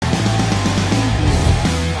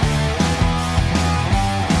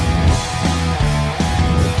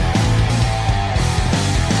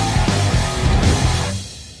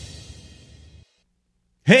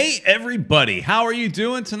Hey, everybody. How are you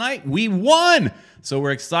doing tonight? We won. So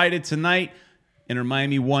we're excited tonight. Inter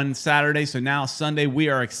Miami won Saturday. So now Sunday, we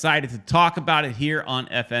are excited to talk about it here on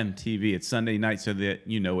FMTV. It's Sunday night, so that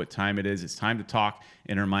you know what time it is. It's time to talk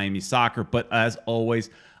Inter Miami soccer. But as always,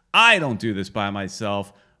 I don't do this by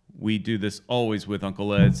myself. We do this always with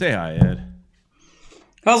Uncle Ed. Say hi, Ed.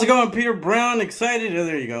 How's it going, Peter Brown? Excited? Oh,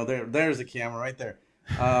 there you go. There's the camera right there.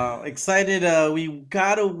 Excited. We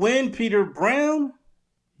got to win, Peter Brown.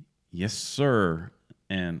 Yes, sir.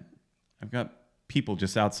 And I've got people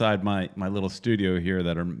just outside my little studio here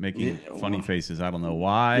that are making funny faces. I don't know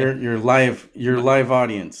why. Your live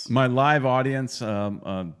audience. My live audience.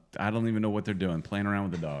 I don't even know what they're doing. Playing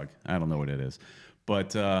around with the dog. I don't know what it is.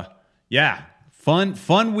 But yeah,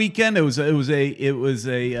 fun weekend. It was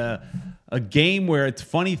a game where it's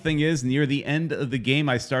funny thing is near the end of the game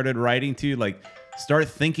I started writing to like start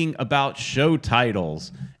thinking about show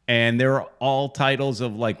titles. And there are all titles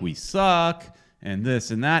of like we suck and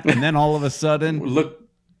this and that. And then all of a sudden, Look,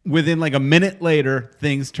 within like a minute later,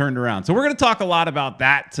 things turned around. So we're going to talk a lot about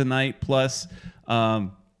that tonight. Plus,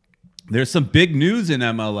 there's some big news in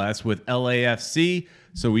MLS with LAFC.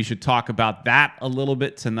 So we should talk about that a little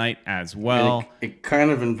bit tonight as well. it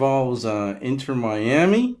kind of involves Inter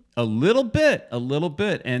Miami. A little bit.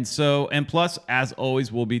 And plus, as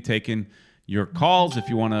always, we'll be taking your calls if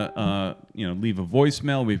you want to leave a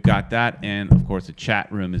voicemail. We've got that, and of course the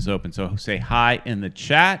chat room is open, so say hi in the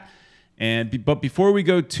chat. But before we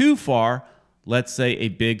go too far, let's say a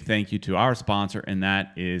big thank you to our sponsor, and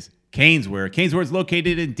that is Caneswear. Caneswear is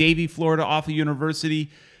located in Davie, Florida, off of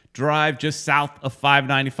University Drive, just south of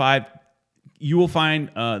 595. You will find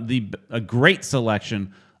a great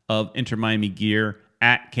selection of Inter Miami gear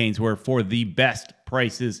at Caneswear for the best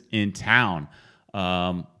prices in town.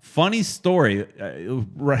 Funny story,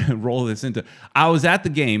 roll this into. I was at the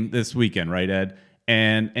game this weekend, right, Ed?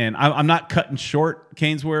 And I'm not cutting short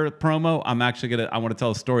Caneswear promo. I want to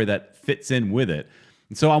tell a story that fits in with it.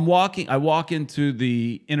 And so I walk into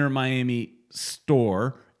the Inter Miami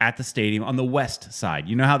store at the stadium on the west side.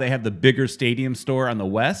 You know how they have the bigger stadium store on the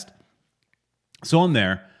west? So I'm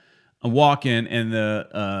there. I walk in, and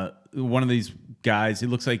the one of these guys, he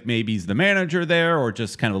looks like maybe he's the manager there or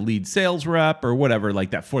just kind of a lead sales rep or whatever like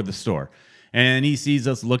that for the store. And he sees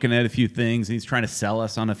us looking at a few things. And he's trying to sell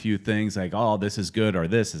us on a few things like, oh, this is good or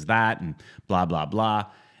this is that and blah, blah, blah.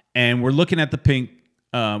 And we're looking at the pink.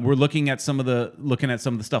 We're looking at some of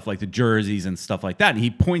the stuff like the jerseys and stuff like that. And he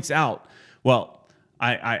points out, well,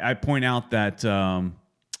 I point out that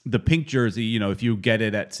the pink jersey, if you get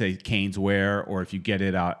it at, say, Caneswear or if you get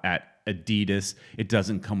it out at Adidas, it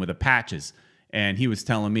doesn't come with the patches. And he was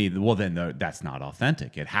telling me, well, then that's not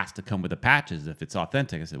authentic. It has to come with the patches if it's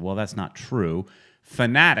authentic. I said, well, that's not true.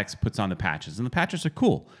 Fanatics puts on the patches, and the patches are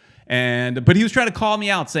cool. But he was trying to call me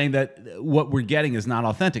out, saying that what we're getting is not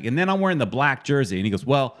authentic. And then I'm wearing the black jersey, and he goes,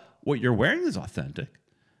 well, what you're wearing is authentic.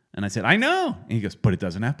 And I said, I know. And he goes, but it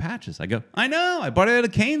doesn't have patches. I go, I know. I bought it at a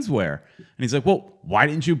Caneswear. And he's like, well, why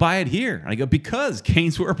didn't you buy it here? And I go, because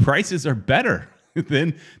Caneswear prices are better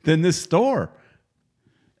than this store.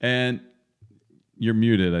 And you're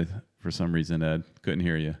muted for some reason, Ed. Couldn't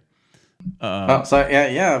hear you. Sorry.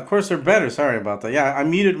 Yeah. Of course they're better. Sorry about that. Yeah, I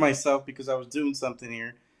muted myself because I was doing something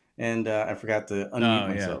here, and I forgot to unmute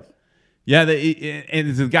myself. Yeah,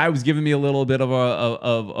 and the guy was giving me a little bit of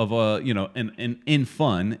a in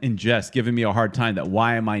fun, in jest, giving me a hard time that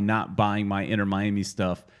why am I not buying my Inter Miami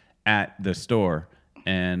stuff at the store?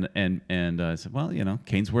 And I said, well,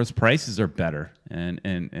 Caneswear's prices are better, and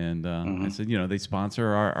I said, they sponsor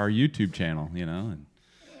our YouTube channel,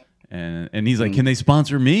 and he's like, can they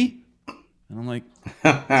sponsor me? And I'm like,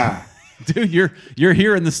 dude, you're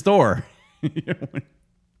here in the store,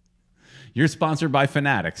 you're sponsored by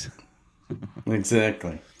Fanatics.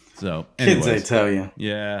 Exactly. So, anyways, kids, I tell you,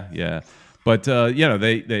 yeah, but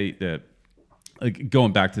they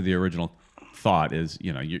going back to the original thought is,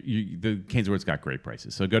 the Caneswear's got great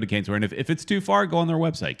prices. So go to Caneswear. And if it's too far, go on their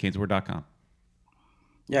website, caneswear.com.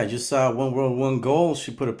 Yeah, I just saw One World, One Goal.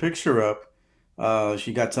 She put a picture up.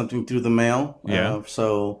 She got something through the mail. Yeah.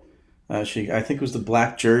 I think it was the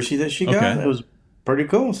black jersey that she got. Okay. It was pretty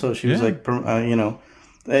cool. So she was like,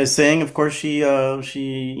 saying, of course, she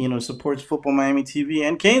supports Football Miami TV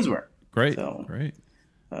and Caneswear. Great. So, great.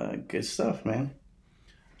 Good stuff, man.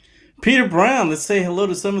 Peter Brown, let's say hello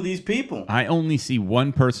to some of these people. I only see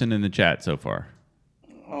one person in the chat so far.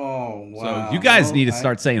 Oh, wow. So you guys need to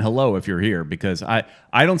start saying hello if you're here, because I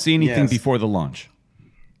don't see anything before the launch.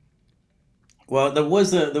 Well, there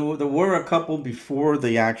were a couple before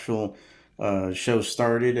the actual show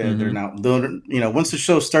started, and they're now, once the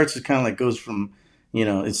show starts, it kind of like goes from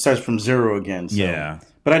it starts from zero again. So. Yeah.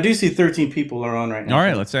 But I do see 13 people are on right now. All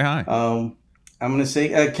right, let's say hi. I'm going to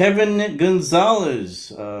say Kevin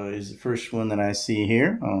Gonzalez is the first one that I see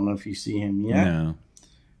here. I don't know if you see him yet. No.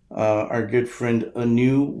 Our good friend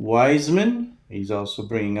Anu Wiseman. He's also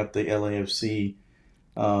bringing up the LAFC,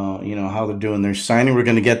 how they're doing their signing. We're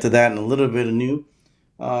going to get to that in a little bit, Anu.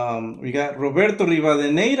 We got Roberto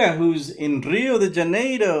Rivadeneira, who's in Rio de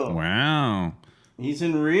Janeiro. Wow. He's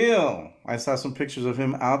in Rio. I saw some pictures of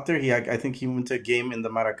him out there. I think he went to a game in the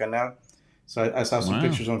Maracanã. So I saw some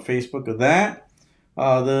pictures on Facebook of that.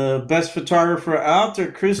 The best photographer out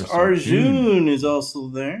there, Chris Arjun, is also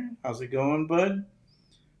there. How's it going, bud?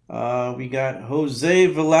 We got Jose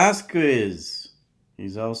Velasquez.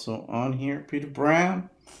 He's also on here. Peter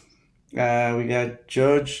Brown. We got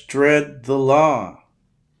Judge Dredd the Law.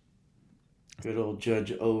 Good old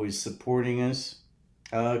Judge, always supporting us.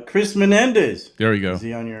 Chris Menendez. There we go. Is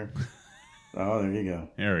he on your... Oh, there you go.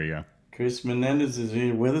 There we go. Chris Menendez is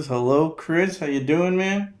here with us. Hello, Chris. How you doing,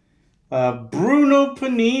 man? Bruno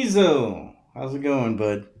Panizzo. How's it going,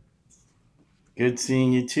 bud? Good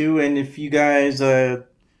seeing you, too. And if you guys, if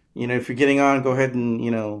you're getting on, go ahead and,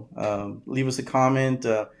 leave us a comment.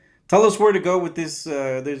 Tell us where to go with this.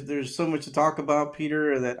 There's so much to talk about,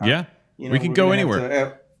 Peter. That we can go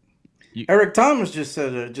anywhere. Eric Thomas just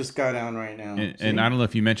got on right now. And I don't know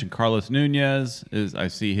if you mentioned Carlos Nunez. I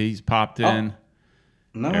see he's popped in.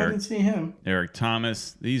 No, I didn't see him. Eric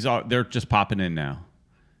Thomas. They're just popping in now.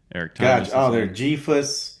 Eric Thomas. Gotcha. They're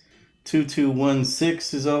GFUS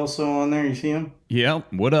 2216 is also on there. You see him?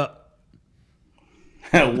 Yep. What up?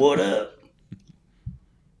 What up?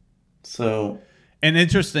 So, an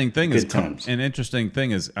interesting thing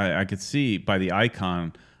is I could see by the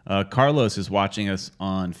icon. Carlos is watching us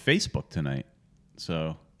on Facebook tonight,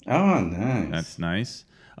 so nice. That's nice.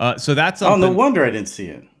 So that's something. No wonder I didn't see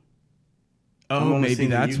it. Oh, maybe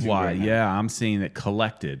that's why. Right, yeah, I'm seeing it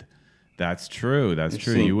collected. That's true. That's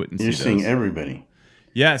true. You wouldn't see. You're seeing everybody.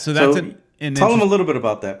 Yeah. So that's tell them a little bit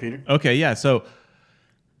about that, Peter. Okay. Yeah. So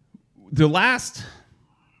the last,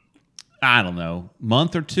 I don't know,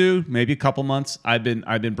 month or two, maybe a couple months, I've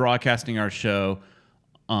been broadcasting our show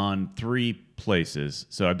on 3 places.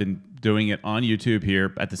 So I've been doing it on YouTube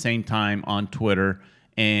here, at the same time on Twitter,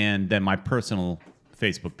 and then my personal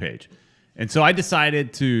Facebook page. And so I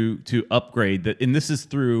decided to upgrade that, and this is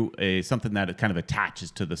through something that kind of attaches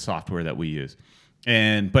to the software that we use.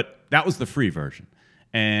 But that was the free version.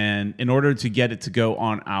 And in order to get it to go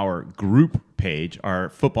on our group page, our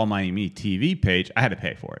Football Miami TV page, I had to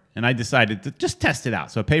pay for it. And I decided to just test it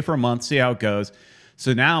out. So I pay for a month, see how it goes.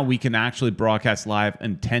 So now we can actually broadcast live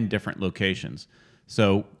in 10 different locations.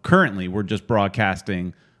 So currently we're just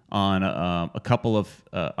broadcasting on a couple of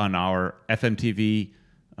on our FMTV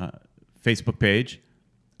Facebook page,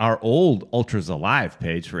 our old Ultras Alive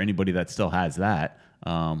page for anybody that still has that,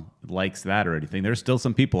 likes that or anything. There's still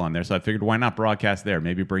some people on there, so I figured why not broadcast there?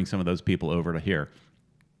 Maybe bring some of those people over to here.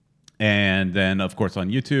 And then, of course, on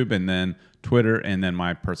YouTube, and then Twitter, and then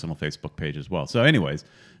my personal Facebook page as well. So anyways,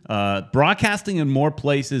 broadcasting in more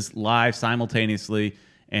places live simultaneously,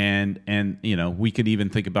 and we could even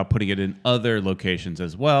think about putting it in other locations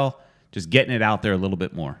as well, just getting it out there a little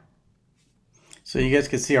bit more. So you guys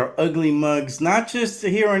can see our ugly mugs, not just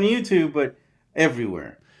here on YouTube, but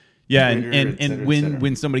everywhere. Yeah, Twitter, and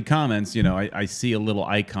when somebody comments, I see a little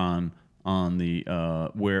icon on the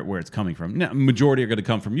where it's coming from. Now, majority are going to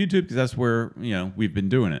come from YouTube because that's where we've been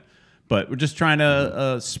doing it. But we're just trying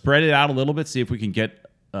to spread it out a little bit, see if we can get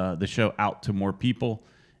the show out to more people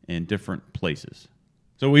in different places.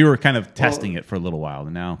 So we were kind of testing it for a little while,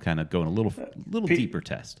 and now kind of going a little deeper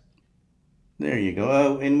test. There you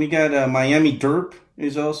go. And we got Miami Derp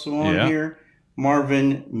is also on here.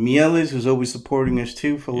 Marvin Mieles, who's always supporting us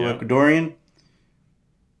too, fellow Ecuadorian.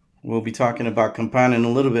 We'll be talking about Campana in a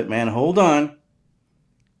little bit, man. Hold on.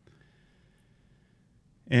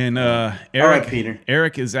 And Eric, all right, Peter.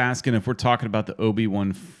 Eric is asking if we're talking about the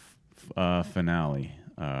Obi-Wan finale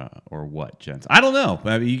or what, gents. I don't know.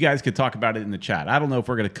 I mean, you guys could talk about it in the chat. I don't know if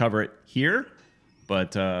we're going to cover it here,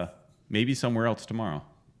 but maybe somewhere else tomorrow.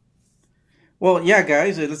 Well, yeah,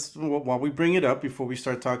 guys, while we bring it up, before we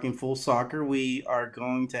start talking full soccer, we are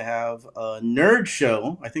going to have a nerd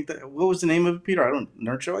show. I think what was the name of it, Peter?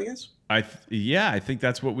 Nerd show, I guess? I think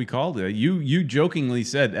that's what we called it. You jokingly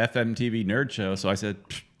said FMTV Nerd Show, so I said,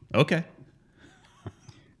 okay.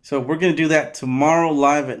 So we're going to do that tomorrow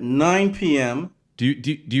live at 9 p.m. Do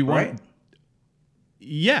you want? Right?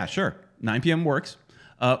 Yeah, sure. 9 p.m. works.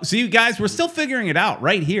 So you guys, we're still figuring it out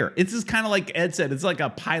right here. It's just kind of like Ed said, it's like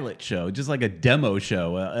a pilot show, just like a demo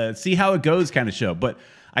show, see how it goes kind of show. But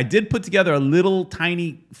I did put together a little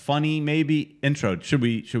tiny, funny, maybe intro. Should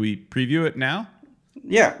we preview it now?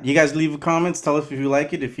 Yeah, you guys leave comments. Tell us if you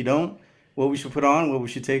like it. If you don't, what we should put on, what we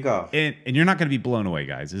should take off. And you're not going to be blown away,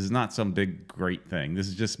 guys. This is not some big, great thing. This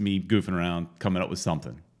is just me goofing around, coming up with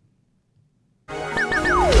something.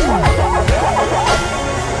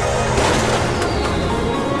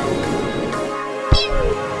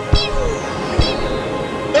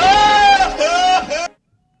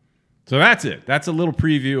 So that's it. That's a little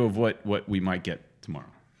preview of what we might get tomorrow.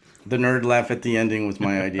 The nerd laugh at the ending was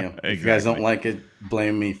my idea. Exactly. If you guys don't like it,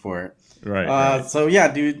 blame me for it. Right. So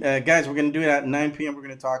yeah, dude, guys, we're gonna do it at 9 p.m. We're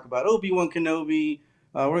gonna talk about Obi-Wan Kenobi.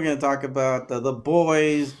 We're gonna talk about the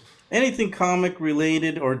boys, anything comic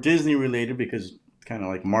related or Disney related, because kind of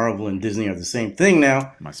like Marvel and Disney are the same thing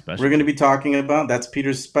now. My specialty. We're gonna be talking about that's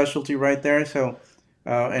Peter's specialty right there. So,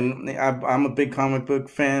 and I'm a big comic book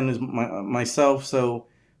fan myself. So.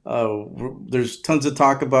 There's tons to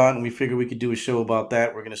talk about, and we figured we could do a show about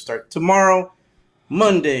that. We're going to start tomorrow,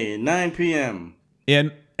 Monday, 9 p.m.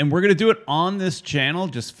 And we're going to do it on this channel,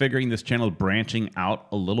 just figuring this channel is branching out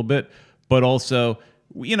a little bit. But also,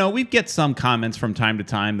 you know, we get some comments from time to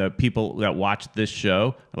time that people that watch this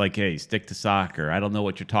show are like, hey, stick to soccer. I don't know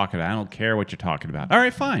what you're talking about. I don't care what you're talking about. All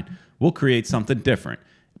right, fine. We'll create something different,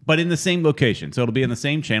 but in the same location. So it'll be in the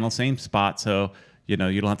same channel, same spot. So, you know,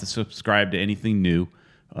 you don't have to subscribe to anything new.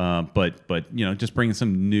 But you know, just bringing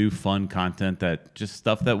some new fun content, that just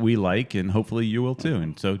stuff that we like, and hopefully you will too.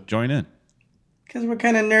 And so join in. Because we're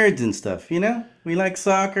kind of nerds and stuff, you know? We like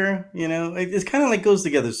soccer, you know? It's kind of like goes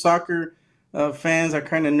together. Soccer fans are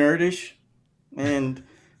kind of nerdish, and,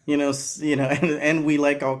 and we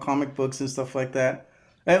like all comic books and stuff like that.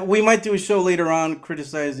 We might do a show later on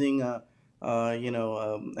criticizing,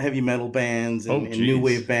 heavy metal bands and new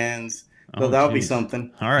wave bands. So that'll be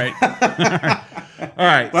something. All right. All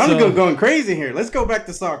right. Well, I'm going crazy here. Let's go back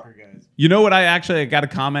to soccer, guys. You know what? I got a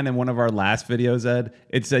comment in one of our last videos, Ed.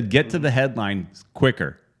 It said, get to the headlines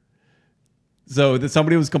quicker. So that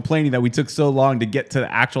somebody was complaining that we took so long to get to the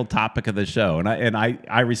actual topic of the show. And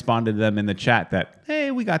I responded to them in the chat that,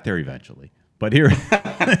 hey, we got there eventually. But here.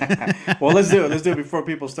 Well, let's do it. Let's do it before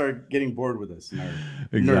people start getting bored with us.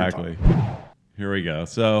 Exactly. Here we go.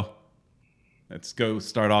 So let's go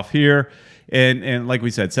start off here. And like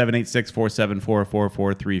we said,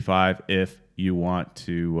 786-474-4435 if you want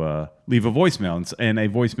to leave a voicemail. And a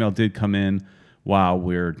voicemail did come in while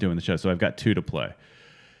we're doing the show. So I've got two to play.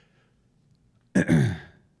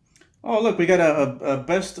 Oh, look, we got a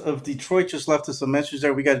Best of Detroit just left us a message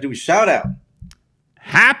there. We got to do a shout out.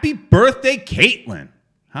 Happy birthday, Caitlin.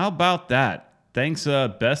 How about that? Thanks,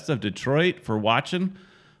 Best of Detroit, for watching.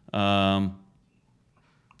 Hope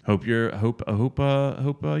your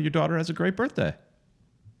daughter has a great birthday.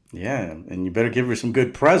 Yeah, and you better give her some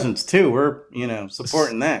good presents too. We're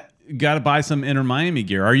supporting that. Got to buy some Inter Miami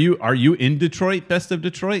gear. Are you in Detroit? Best of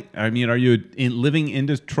Detroit. I mean, are you living in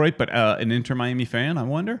Detroit but an Inter Miami fan? I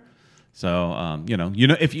wonder. So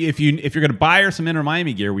if you're gonna buy her some Inter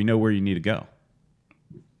Miami gear, we know where you need to go.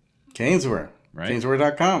 Caneswear, right?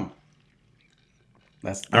 Caneswear.com.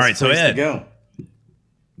 That's all right. The place so Ed, to go.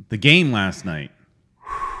 The game last night.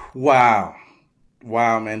 Wow,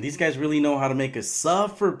 man. These guys really know how to make us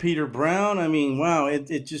suffer, Peter Brown. I mean, wow.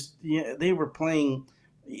 It just, they were playing.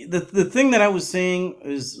 The thing that I was saying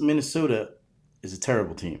is Minnesota is a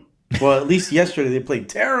terrible team. Well, at least yesterday they played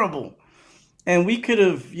terrible. And we could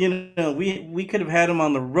have, we could have had them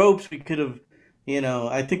on the ropes. We could have,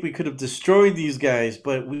 I think we could have destroyed these guys.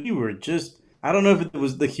 But we were just, I don't know if it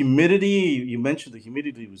was the humidity. You mentioned the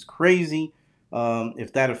humidity was crazy.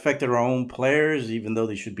 If that affected our own players, even though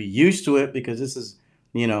they should be used to it because this is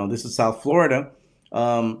South Florida.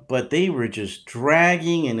 But they were just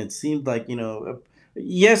dragging, and it seemed like,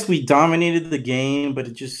 yes, we dominated the game, but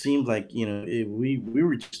it just seemed like, we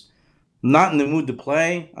were just not in the mood to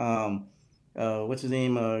play. What's his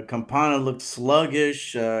name? Campana looked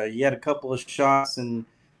sluggish. He had a couple of shots, and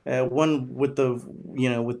one with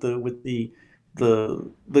the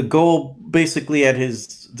goal basically at his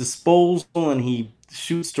disposal, and he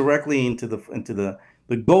shoots directly into the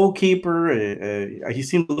goalkeeper. He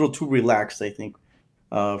seemed a little too relaxed, I think,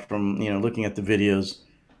 from looking at the videos,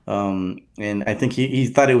 and I think he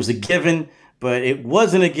thought it was a given, but it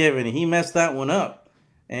wasn't a given. He messed that one up,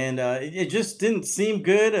 and it just didn't seem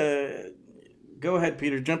good. Go ahead,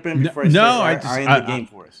 Peter. Jump in before I end the game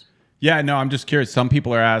for us. Yeah, no, I'm just curious. Some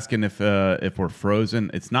people are asking if we're frozen.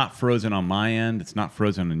 It's not frozen on my end. It's not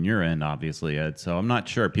frozen on your end, obviously, Ed. So I'm not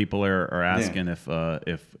sure. People are asking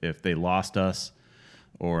if they lost us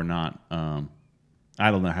or not. I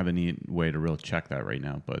don't have any way to really check that right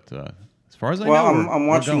now. But as far as I know, I'm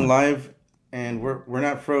watching live. and we're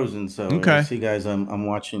not frozen. So Okay. see, guys, I'm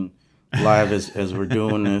watching live as we're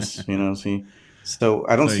doing this. See, so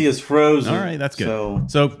I don't So see us frozen. all right, that's good. So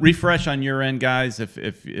So refresh on your end, guys, if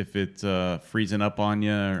it's freezing up on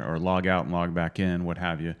you, or log out and log back in, what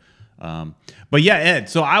have you. But yeah, Ed.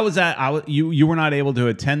 So you were not able to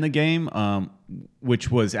attend the game, which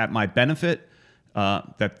was at my benefit.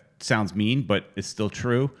 That sounds mean, but it's still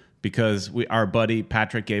true because our buddy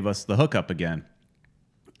Patrick gave us the hookup again,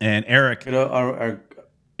 and Eric our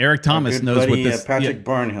Thomas good knows buddy, what this Patrick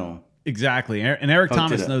Barnhill. Exactly. And Eric Hooked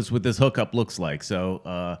Thomas it up. knows what this hookup looks like.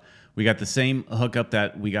 So we got the same hookup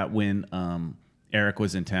that we got when Eric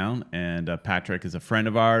was in town. And Patrick is a friend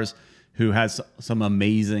of ours who has some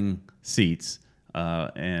amazing seats.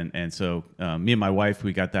 And so me and my wife,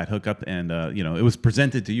 we got that hookup. And, it was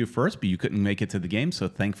presented to you first, but you couldn't make it to the game. So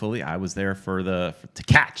thankfully, I was there to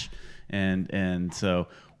catch. And so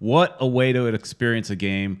what a way to experience a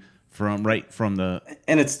game from the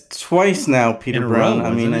And it's twice now, Peter in a Brown. row,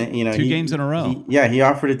 I mean, wasn't it? Two games in a row. He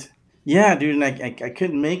offered it. Yeah, dude, and I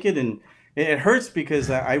couldn't make it, and it hurts because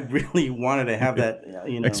I really wanted to have that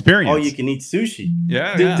Experience. all you can eat sushi.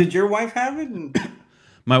 Yeah, Did your wife have it?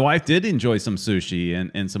 My wife did enjoy some sushi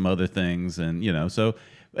and some other things, and so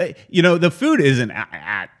the food isn't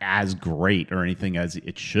as great or anything as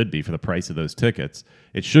it should be for the price of those tickets.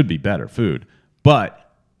 It should be better food,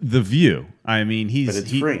 but the view. I mean, But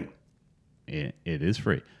it's free. It is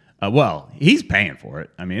free. Well, he's paying for it.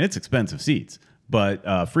 I mean, it's expensive seats,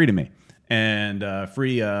 but free to me. And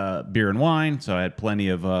free beer and wine. So I had plenty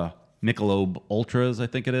of Michelob Ultras, I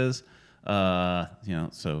think it is.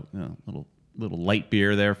 So little light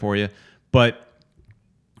beer there for you. But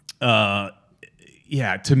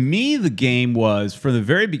to me, the game was, from the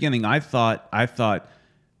very beginning, I thought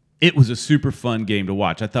it was a super fun game to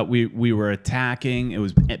watch. I thought we were attacking. It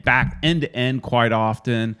was back end to end quite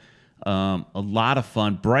often. A lot of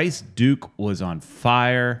fun. Bryce Duke was on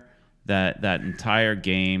fire that entire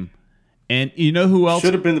game. And you know who else?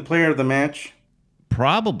 Should have been the player of the match.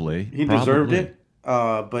 Probably. He deserved it.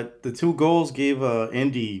 But the 2 goals gave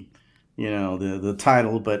Indy, the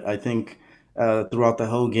title. But I think throughout the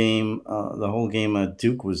whole game,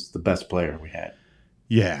 Duke was the best player we had.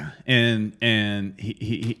 Yeah, and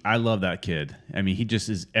he I love that kid. I mean, he just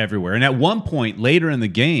is everywhere. And at one point later in the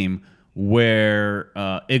game, where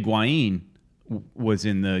Higuain was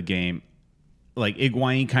in the game, like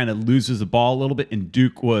Higuain kind of loses the ball a little bit, and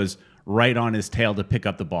Duke was right on his tail to pick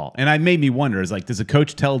up the ball. And it made me wonder, is like, does a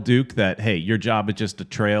coach tell Duke that, hey, your job is just to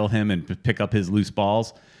trail him and pick up his loose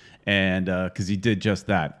balls? And because he did just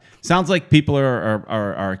that. Sounds like people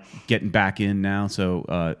are getting back in now.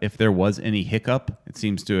 So if there was any hiccup, it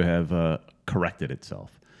seems to have corrected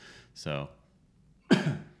itself. So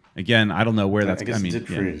again, I don't know where that's. I guess it did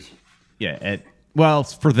freeze. Yeah. Well,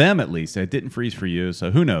 for them at least, it didn't freeze for you.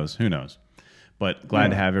 So who knows? Who knows? But glad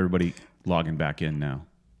to have everybody logging back in now.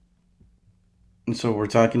 And so we're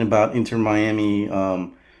talking about Inter Miami,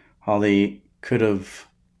 how they could have.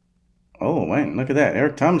 Oh, man, look at that.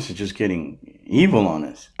 Eric Thomas is just getting evil on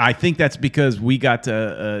us. I think that's because we got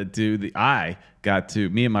to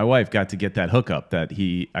me and my wife got to get that hookup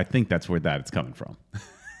I think that's where it's coming from.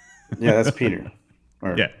 Yeah, that's Peter.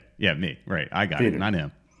 Yeah, me. Right. I got Peter. it, not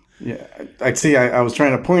him. Yeah, I see. I was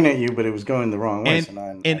trying to point at you, but it was going the wrong way.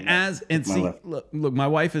 Look, my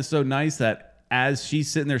wife is so nice that as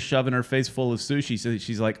she's sitting there shoving her face full of sushi,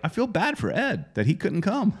 she's like, I feel bad for Ed that he couldn't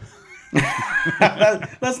come.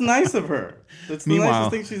 That's nice of her. That's the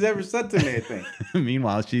nicest thing she's ever said to me, I think.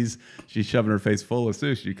 Meanwhile, she's shoving her face full of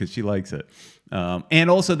sushi because she likes it. And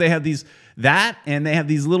also they have these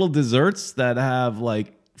little desserts that have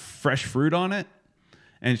like fresh fruit on it.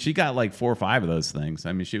 And she got like 4 or 5 of those things.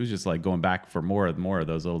 I mean, she was just like going back for more of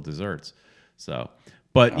those little desserts. So,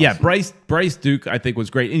 but awesome. Yeah, Bryce Duke, I think,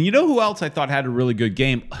 was great. And you know who else I thought had a really good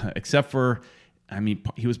game, except for, I mean,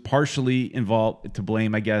 he was partially involved, to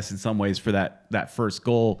blame, I guess, in some ways for that first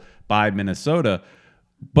goal by Minnesota.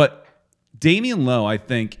 But Damian Lowe, I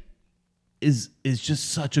think, is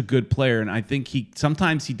just such a good player. And I think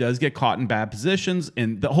sometimes he does get caught in bad positions,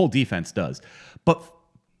 and the whole defense does.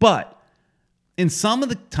 But in some of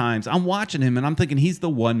the times, I'm watching him and I'm thinking he's the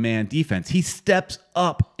one-man defense. He steps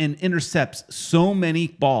up and intercepts so many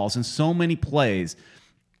balls and so many plays.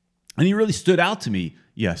 And he really stood out to me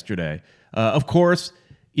yesterday. Of course,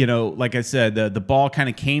 like I said, the ball kind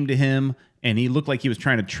of came to him and he looked like he was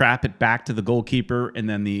trying to trap it back to the goalkeeper, and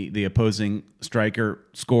then the opposing striker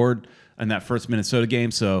scored in that first Minnesota game.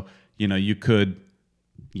 So, you could,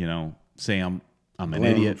 say I'm an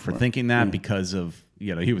idiot for thinking that because of,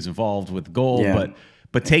 he was involved with the goal,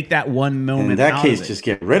 but take that one moment. In that case, just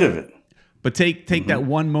get rid of it. But take that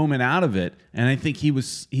one moment out of it, and I think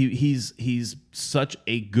he's such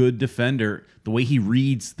a good defender. The way he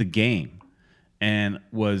reads the game, and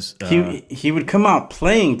was he would come out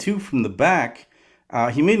playing too from the back.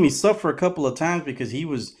 He made me suffer a couple of times because he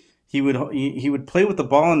would play with the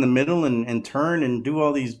ball in the middle and turn and do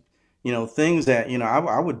all these things that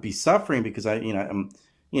I would be suffering because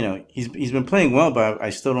he's been playing well, but I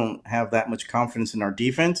still don't have that much confidence in our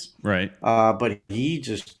defense. Right. But he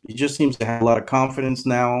just seems to have a lot of confidence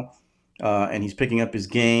now, and he's picking up his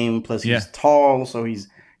game. Plus, he's tall, so he's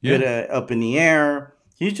good up in the air.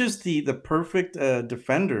 He's just the perfect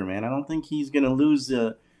defender, man. I don't think he's gonna lose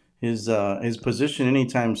his position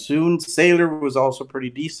anytime soon. Sailor was also pretty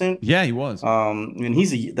decent. Yeah, he was. And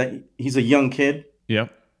he's a young kid.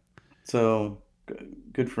 Yep. So.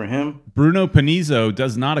 Good for him. Bruno Panizzo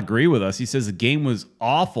does not agree with us. He says the game was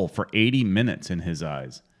awful for 80 minutes in his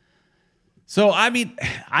eyes. So, I mean,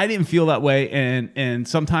 I didn't feel that way. And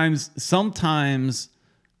sometimes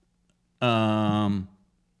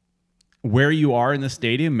where you are in the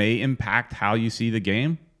stadium may impact how you see the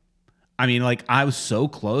game. I mean, like, I was so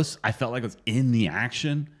close. I felt like I was in the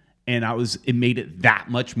action, and it made it that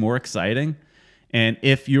much more exciting. And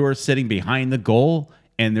if you're sitting behind the goal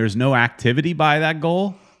and there's no activity by that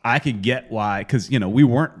goal, I could get why, because we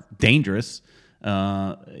weren't dangerous,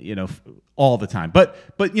 all the time. But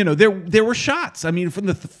there were shots. I mean, from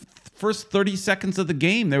the first 30 seconds of the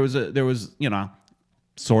game, there was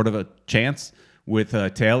sort of a chance with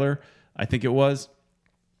Taylor, I think it was.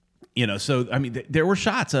 So I mean, there were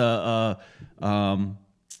shots.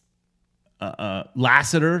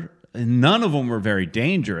 Lassiter, none of them were very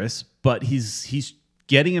dangerous, but he's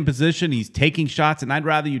getting in position, he's taking shots, and I'd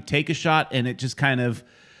rather you take a shot and it just kind of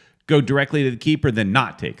go directly to the keeper than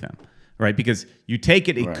not take them, right? Because you take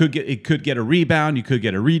it, it could get a rebound, you could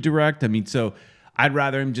get a redirect. I mean, so I'd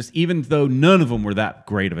rather him just, even though none of them were that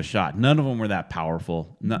great of a shot, none of them were that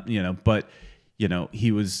powerful, but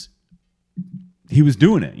he was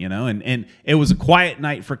doing it, and it was a quiet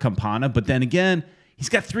night for Campana, but then again, he's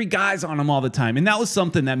got 3 guys on him all the time, and that was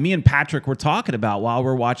something that me and Patrick were talking about while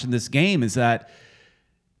we're watching this game, is that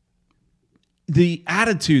the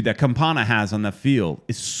attitude that Campana has on the field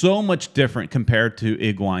is so much different compared to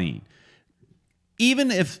Higuain. Even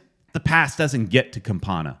if the pass doesn't get to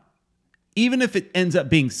Campana, even if it ends up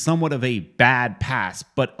being somewhat of a bad pass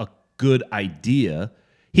but a good idea,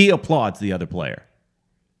 he applauds the other player.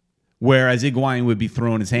 Whereas Higuain would be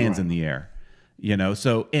throwing his hands in the air.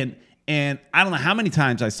 So and I don't know how many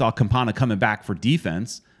times I saw Campana coming back for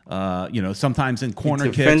defense. Sometimes in corner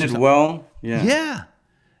kicks. Defended well. Yeah. Yeah.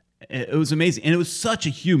 It was amazing, and it was such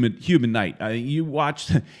a humid night. You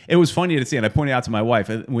watched. It was funny to see, and I pointed out to my wife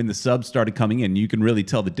when the subs started coming in. You can really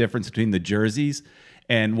tell the difference between the jerseys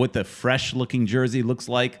and what the fresh-looking jersey looks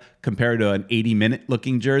like compared to an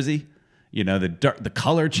 80-minute-looking jersey. The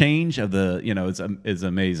color change of the is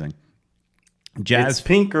amazing. It's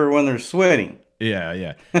pinker when they're sweating.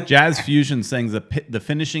 Yeah. Jazz Fusion saying the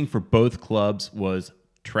finishing for both clubs was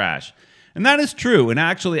trash, and that is true. And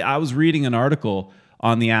actually, I was reading an article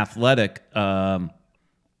on The Athletic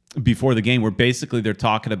before the game, where basically they're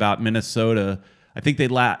talking about Minnesota. I think they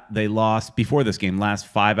lost before this game, last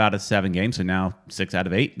 5 out of 7 games, so now 6 out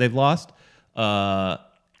of 8 they've lost,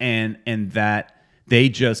 and that they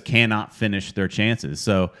just cannot finish their chances.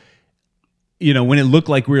 So, when it looked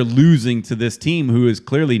like we were losing to this team, who is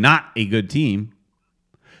clearly not a good team.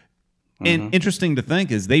 And interesting to think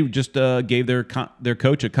is they just gave their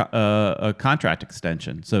coach a contract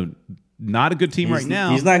extension. So. Not a good team right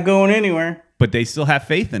now. He's not going anywhere. But they still have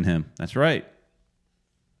faith in him. That's right.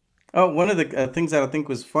 Oh, one of the things that I think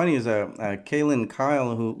was funny is Kaylin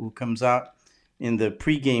Kyle, who comes out in the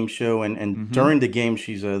pregame show, and during the game,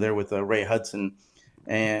 she's there with Ray Hudson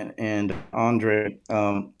and Andre.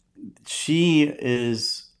 She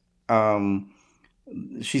is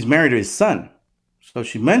she's married to his son. So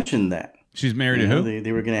she mentioned that. She's married to who?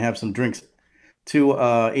 They were going to have some drinks to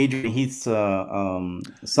Adrian Heath's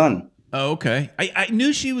son. Oh, okay. I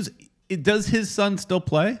knew she was. Does his son still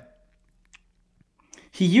play?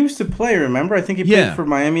 He used to play. Remember, I think he played for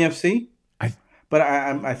Miami FC. But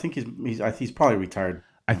I think he's probably retired.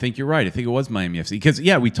 I think you're right. I think it was Miami FC because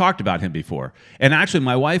we talked about him before. And actually,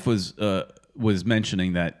 my wife was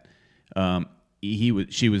mentioning that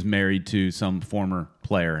she was married to some former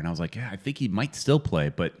player, and I was like, I think he might still play.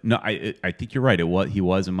 But no, I think you're right. He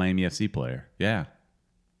was a Miami FC player. Yeah.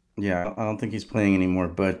 Yeah, I don't think he's playing anymore,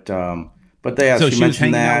 but so she was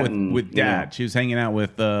hanging out with Dad. She was hanging out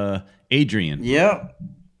with Adrian. Yeah,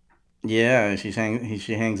 she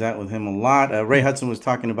hangs out with him a lot. Ray Hudson was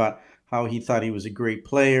talking about how he thought he was a great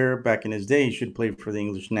player back in his day. He should play for the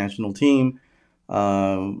English national team.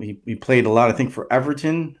 He played a lot, I think, for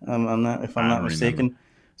Everton. I'm I not don't remember. mistaken.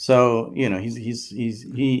 So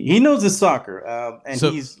he knows his soccer, and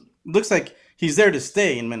So, he's looks like he's there to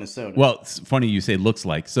stay in Minnesota. well, it's funny you say looks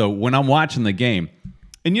like. So when I'm watching the game,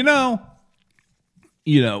 and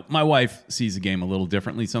my wife sees the game a little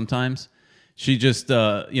differently sometimes. She just,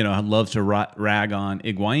 loves to rag on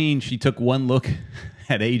Higuain. She took one look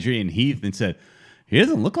at Adrian Heath and said, "He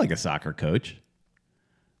doesn't look like a soccer coach."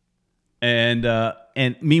 And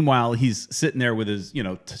meanwhile, he's sitting there with his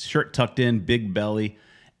shirt tucked in, big belly.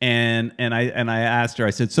 And I asked her,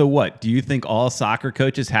 I said, "So what? Do you think all soccer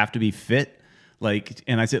coaches have to be fit?"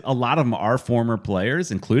 And I said, a lot of them are former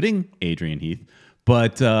players, including Adrian Heath,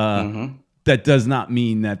 but that does not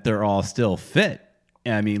mean that they're all still fit.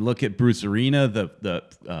 I mean, look at Bruce Arena, the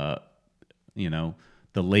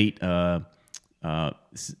late Siggy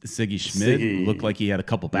Schmidt. Siggy, Looked like he had a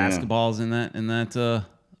couple yeah, basketballs in that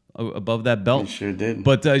above that he belt. sure did.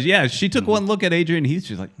 But yeah, she took one look at Adrian Heath.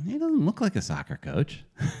 She's like, he doesn't look like a soccer coach.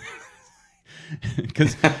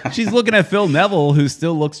 Because she's looking at Phil Neville, who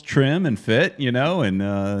still looks trim and fit,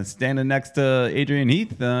 and standing next to Adrian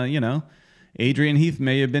Heath. Adrian Heath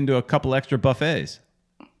may have been to a couple extra buffets.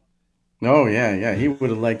 Oh yeah, yeah. He would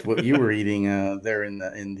have liked what you were eating there in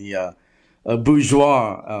the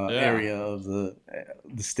bourgeois Yeah. area of the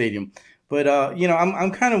stadium. But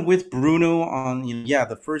I'm kind of with Bruno on yeah,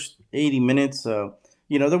 the first 80 minutes. There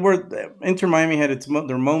were Inter Miami had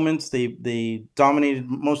their moments. They dominated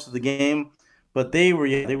most of the game, but they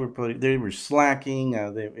were slacking.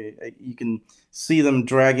 You can see them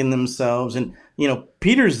dragging themselves, and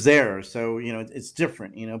Peter's there, so it's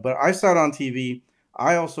different. But I saw it on TV.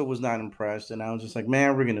 I also was not impressed, and I was just like,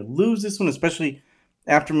 man, we're gonna lose this one, especially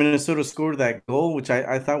after Minnesota scored that goal, which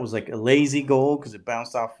I thought was like a lazy goal because it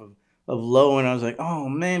bounced off of Lowe, and I was like, oh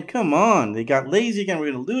man, come on, they got lazy again.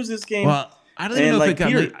 We're gonna lose this game, Well, I don't even and know if it like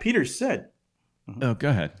got late. Peter said, Oh, go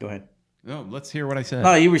ahead. go ahead. Oh, let's hear what I said.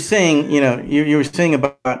 Oh, you were saying, you were saying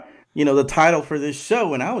about, the title for this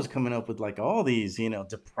show, and I was coming up with like all these,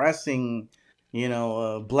 depressing,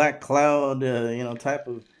 black cloud, type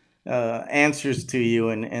of answers to you,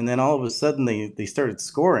 and then all of a sudden they started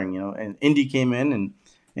scoring, and Indy came in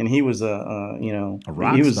and he was A he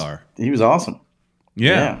rock was star. he was awesome.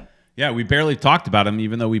 Yeah. Yeah. Yeah, we barely talked about him,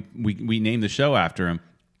 even though we named the show after him.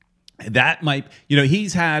 That might,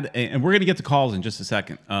 he's had, and we're going to get to calls in just a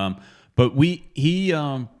second. But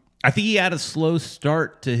I think he had a slow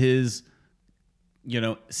start to his,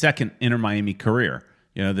 second Inter Miami career.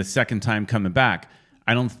 The second time coming back.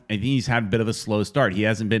 I think he's had a bit of a slow start. He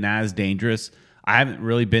hasn't been as dangerous. I haven't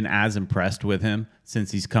really been as impressed with him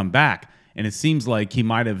since he's come back. And it seems like he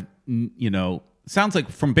might have, sounds like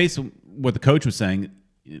from based on what the coach was saying,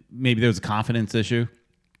 maybe there was a confidence issue.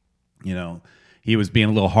 He was being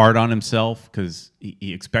a little hard on himself because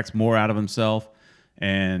he expects more out of himself,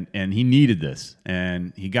 and he needed this,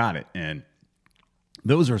 and he got it. And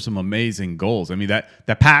those are some amazing goals. I mean,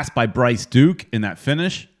 that pass by Bryce Duke in that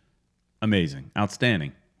finish, amazing,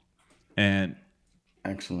 outstanding, and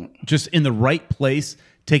Excellent. just in the right place,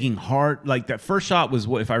 taking hard. Like that first shot was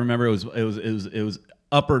what, if I remember, it was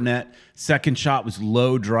upper net. Second shot was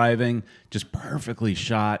low driving, just perfectly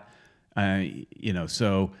shot.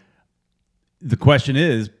 So the question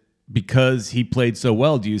is, because he played so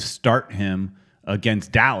well, do you start him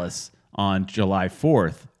against Dallas on July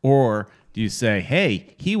 4th? Or do you say,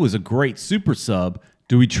 hey, he was a great super sub.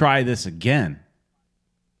 Do we try this again?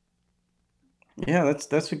 Yeah,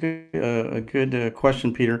 that's a good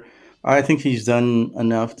question, Peter. I think he's done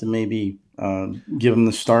enough to maybe give him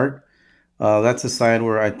the start. That's a side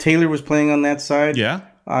where Taylor was playing on that side. Yeah.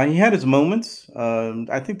 He had his moments.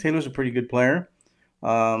 I think Taylor's a pretty good player.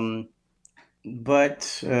 Um,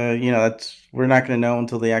 but that's we're not going to know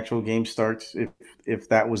until the actual game starts if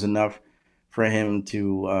that was enough for him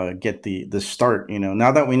to get the start.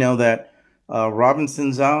 Now that we know that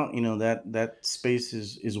Robinson's out, that space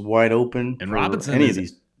is wide open And for Robinson any of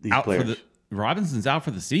is these out for players. the Robinson's out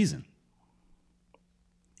for the season.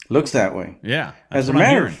 Looks that way. Yeah. That's As a what I'm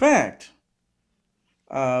matter of hearing. fact,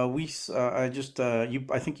 I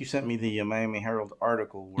think you sent me the Miami Herald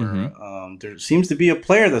article where there seems to be a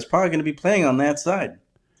player that's probably going to be playing on that side.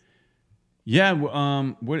 Yeah.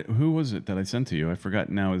 Who was it that I sent to you? I forgot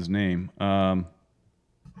now his name. Let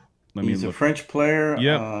me He's a look. French player.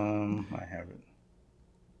 Yep. I have it.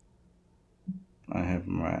 I have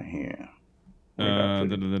him right here. Where did I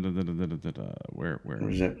put it? Where?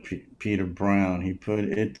 Where's that Peter Brown? He put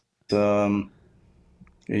it. Um,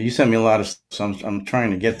 Yeah, you sent me a lot of stuff, so I'm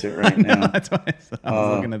trying to get to it I right know now. that's why I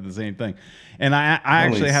was looking at the same thing, and I Holy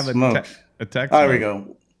actually have smokes! a text Oh, there we message.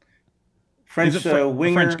 go. He's French a French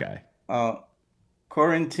winger, guy.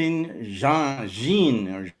 Corentin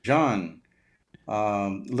Jean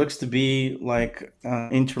looks to be like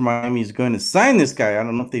Inter Miami is going to sign this guy. I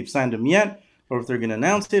don't know if they've signed him yet or if they're going to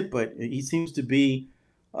announce it, but he seems to be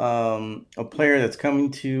a player that's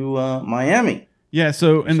coming to Miami Yeah,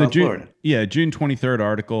 so from in the South Florida. June 23rd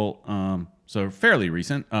article, so fairly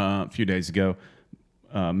recent, a few days ago,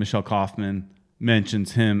 Michelle Kaufman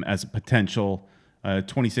mentions him as a potential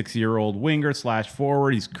 26-year-old winger slash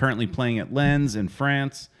forward. He's currently playing at Lens in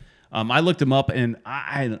France. I looked him up, and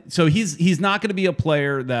so he's not going to be a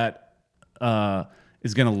player that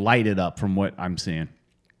is going to light it up from what I'm seeing.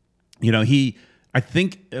 You know, I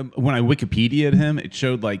think when I Wikipedia'd him, it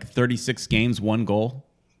showed like 36 games, 1 goal.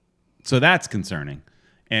 So that's concerning.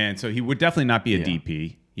 And so he would definitely not be a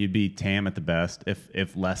DP. He'd be TAM at the best,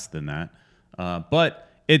 if less than that. But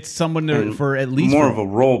it's someone for at least more of a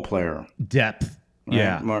role player. Depth. Right?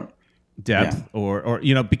 Yeah. More depth. Or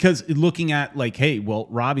because looking at like, hey, well,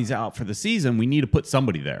 Robbie's out for the season, we need to put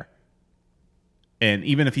somebody there. And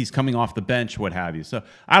even if he's coming off the bench, what have you. So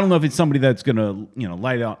I don't know if it's somebody that's going to,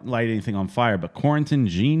 light anything on fire. But Corentin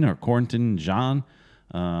Jean,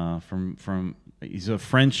 from he's a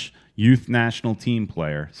French youth national team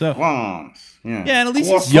player. So France. yeah, and at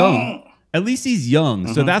least he's young. At least he's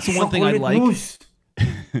young. So that's the one thing I like.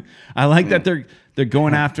 I like that they're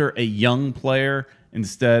going after a young player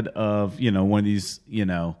instead of one of these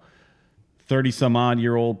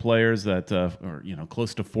 30-some-odd-year-old players that, or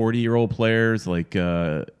close to 40-year-old players like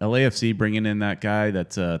LAFC bringing in that guy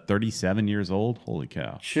that's 37 years old. Holy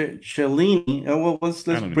cow! Cellini. Well, let's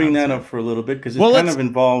bring that up for a little bit because it kind of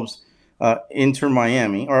involves Inter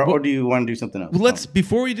Miami. Or do you want to do something else? Well,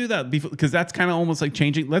 before we do that, because that's kind of almost like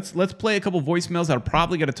changing. Let's play a couple voicemails that are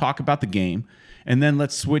probably going to talk about the game, and then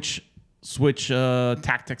let's switch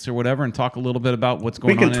tactics or whatever and talk a little bit about what's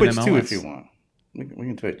going on in MLS. We can Twitch too if you want. We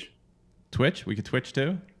can Twitch. Twitch? We could Twitch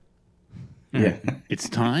too? Yeah. It's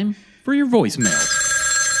time for your voicemail.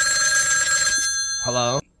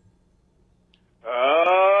 Hello?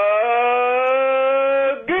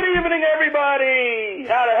 Good evening, everybody.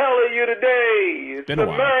 How the hell are you today? It's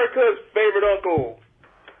America's favorite uncle,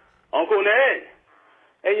 Uncle Ned.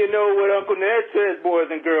 And you know what Uncle Ned says, boys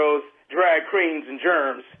and girls, drag queens and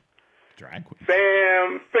germs. Drag queens.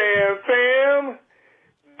 Fam. Damn.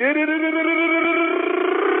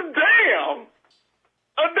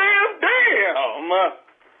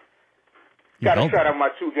 Gotta shout out my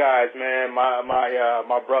two guys, man.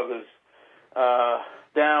 My brothers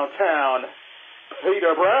downtown,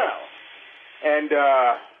 Peter Brown. And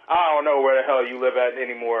I don't know where the hell you live at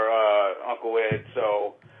anymore, Uncle Ed.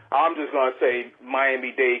 So I'm just gonna say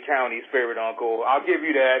Miami-Dade County's favorite uncle. I'll give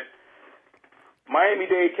you that.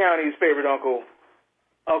 Miami-Dade County's favorite uncle,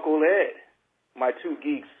 Uncle Ed. My two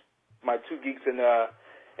geeks in the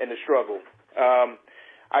struggle.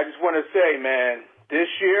 I just want to say, man, this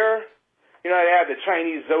year, they have the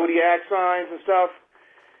Chinese zodiac signs and stuff.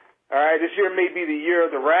 All right, this year may be the year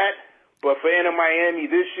of the rat, but for Inter Miami,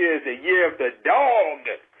 this year is the year of the dog.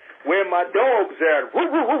 Where my dog's at? Woo,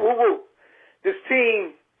 woo, woo, woo, woo. This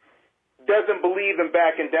team doesn't believe in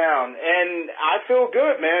backing down, and I feel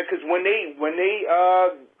good, man, because when they're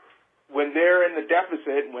in the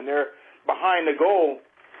deficit, when they're behind the goal,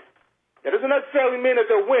 that doesn't necessarily mean that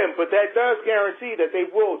they'll win, but that does guarantee that they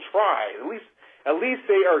will try. At least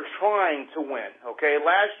they are trying to win. Okay,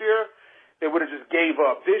 last year they would have just gave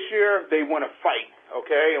up. This year they want to fight.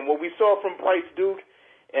 Okay, and what we saw from Bryce Duke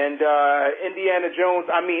and Indiana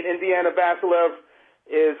Vasilev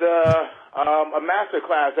is a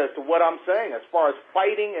masterclass as to what I'm saying as far as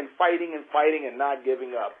fighting and not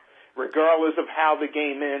giving up, regardless of how the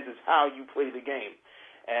game ends. Is how you play the game.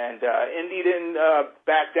 And Indy didn't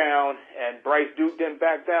back down, and Bryce Duke didn't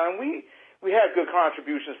back down. We had good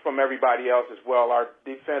contributions from everybody else as well. Our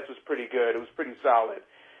defense was pretty good. It was pretty solid.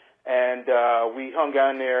 And we hung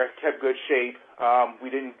on there, kept good shape. We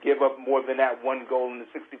didn't give up more than that one goal in the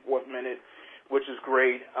 64th minute, which is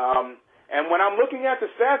great. And when I'm looking at the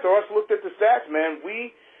stats, I also looked at the stats, man.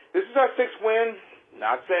 This is our 6th win.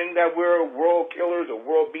 Not saying that we're world killers or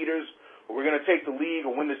world beaters, we're going to take the league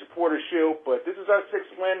or win the Supporters' Shield, but this is our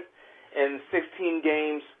 6th win in 16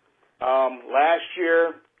 games. Last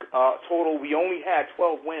year, total, we only had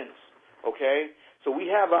 12 wins, okay? So we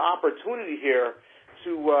have an opportunity here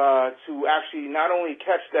to actually not only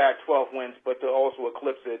catch that 12 wins, but to also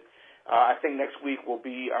eclipse it. I think next week will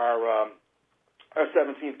be our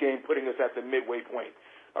 17th game, putting us at the midway point,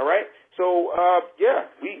 all right? So,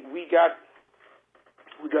 we got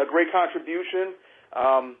We got a great contribution.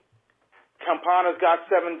 Campana's got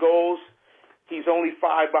 7 goals. He's only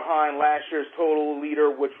 5 behind last year's total leader,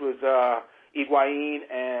 which was Higuain,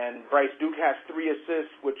 and Bryce Duke has 3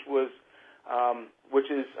 assists, which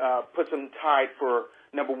puts him tied for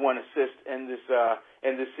number 1 assist in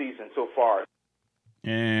this season so far.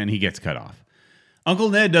 And he gets cut off. Uncle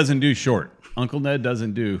Ned doesn't do short. Uncle Ned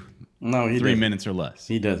doesn't do 3 minutes or less.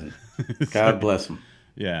 He doesn't. God bless him.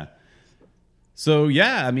 Yeah. So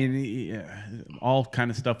yeah, I mean, all kind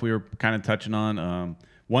of stuff we were kind of touching on.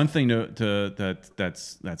 One thing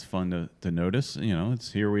that's fun to notice,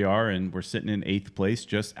 it's here we are, and we're sitting in 8th place,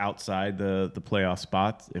 just outside the playoff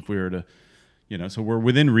spot. If we were to, so we're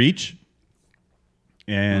within reach.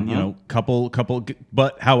 And couple,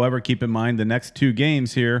 but however, keep in mind the next 2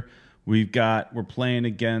 games here, we're playing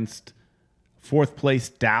against 4th place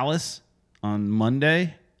Dallas on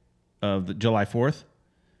Monday of July 4th.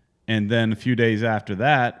 And then a few days after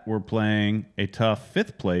that, we're playing a tough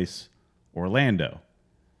 5th place Orlando.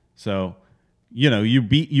 So,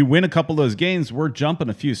 you win a couple of those games, we're jumping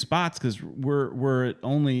a few spots because we're at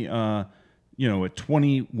only at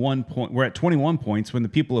 21 point. We're at 21 points when the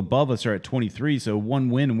people above us are at 23. So one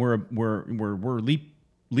win, we're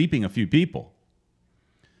leaping a few people.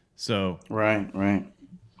 So right,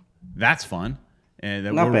 that's fun, and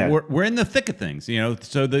Not bad. We're in the thick of things.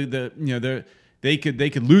 So they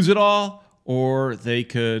could lose it all, or they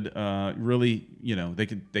could really,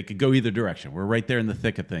 they could go either direction. We're right there in the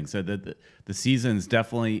thick of things. So the season's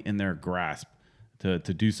definitely in their grasp to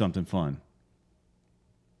do something fun.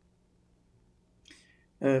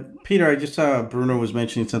 Peter, I just saw Bruno was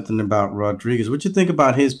mentioning something about Rodriguez. What'd you think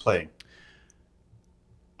about his play?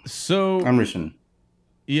 So Emerson.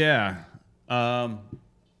 Yeah.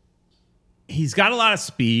 He's got a lot of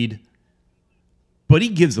speed, but he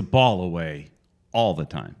gives the ball away all the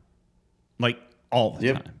time. Like, all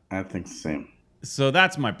the time. I think the same. So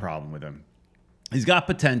that's my problem with him. He's got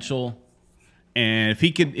potential, and if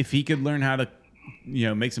he could learn how to,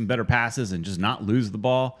 make some better passes and just not lose the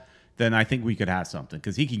ball, then I think we could have something,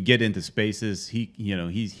 because he can get into spaces. He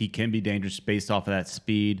can be dangerous based off of that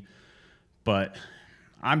speed, but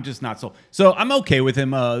I'm just not so. So I'm okay with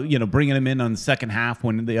him, bringing him in on the second half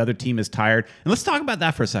when the other team is tired. And let's talk about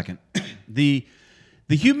that for a second. The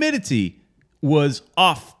humidity was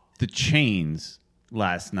off the chains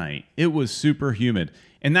last night. It was super humid,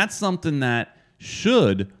 and that's something that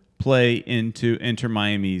should play into Inter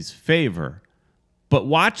Miami's favor. But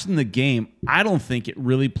watching the game, I don't think it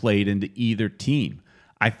really played into either team.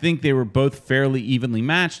 I think they were both fairly evenly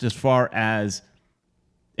matched as far as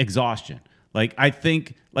exhaustion. I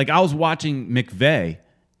was watching McVay,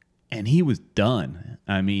 and he was done.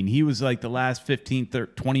 I mean, he was like the last 15,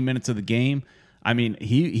 30, 20 minutes of the game. I mean,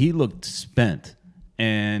 he looked spent.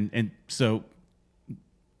 And so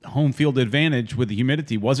home field advantage with the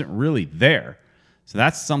humidity wasn't really there. So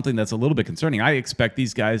that's something that's a little bit concerning. I expect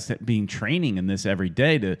these guys being training in this every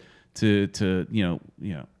day and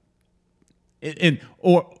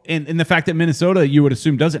the fact that Minnesota, you would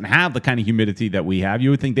assume, doesn't have the kind of humidity that we have.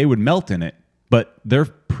 You would think they would melt in it, but they're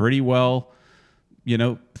pretty well,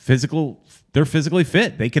 physical. They're physically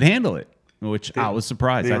fit. They could handle it, which I was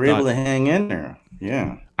surprised. They were able to hang in there.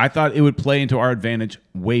 Yeah, I thought it would play into our advantage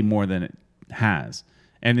way more than it has,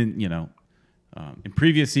 and in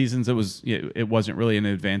previous seasons, it wasn't really an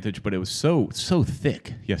advantage, but it was so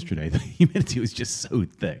thick yesterday. The humidity was just so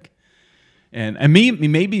thick, and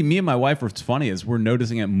maybe me and my wife, what's funny is we're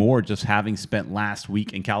noticing it more just having spent last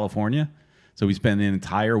week in California. So we spent an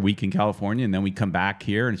entire week in California, and then we come back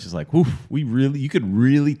here, and it's just like, oof, you could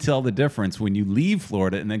really tell the difference when you leave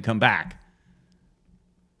Florida and then come back.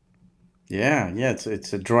 Yeah,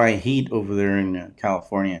 it's a dry heat over there in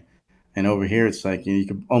California. And over here, it's like you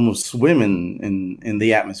could almost swim in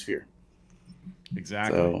the atmosphere.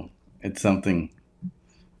 Exactly. So it's something.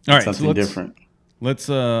 All right, something different. Let's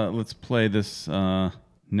play this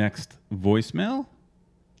next voicemail.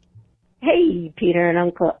 Hey, Peter and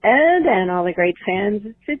Uncle Ed and all the great fans.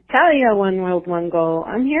 It's Italia, One World, One Goal.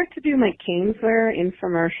 I'm here to do my Caneswear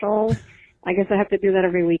infomercial. I guess I have to do that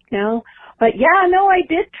every week now. But yeah, no, I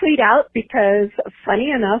did tweet out because,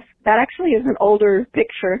 funny enough, that actually is an older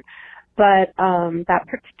picture. But that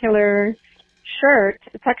particular shirt,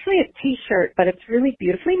 it's actually a T-shirt, but it's really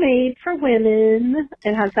beautifully made for women.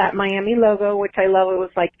 It has that Miami logo, which I love. It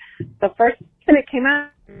was like the first time it came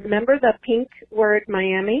out. Remember the pink word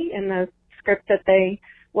Miami in the script that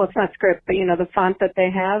it's not script, but the font that they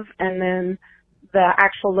have. And then the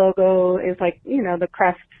actual logo is like, the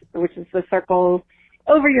crest, which is the circle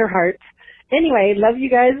over your heart. Anyway, love you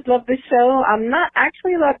guys. Love the show. I'm not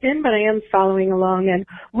actually logged in, but I am following along. And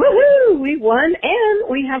woohoo, we won, and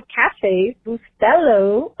we have Cafe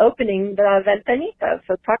Bustelo opening the Ventanita.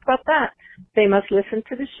 So talk about that. They must listen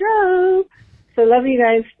to the show. So love you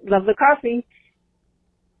guys. Love the coffee.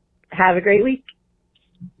 Have a great week.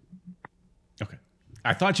 Okay.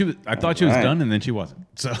 I thought she was done, and then she wasn't.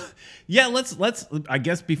 So yeah, let's I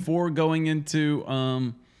guess before going into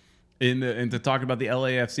into talking about the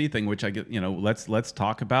LAFC thing, which I get, let's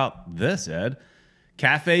talk about this, Ed.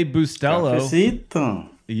 Cafe Bustelo. Cafecito.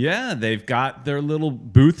 Yeah, they've got their little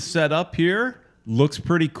booth set up here. Looks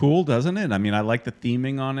pretty cool, doesn't it? I mean, I like the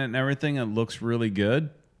theming on it and everything. It looks really good.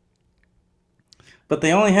 But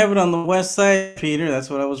they only have it on the west side, Peter. That's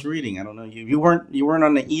what I was reading. I don't know. You weren't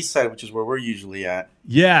on the east side, which is where we're usually at.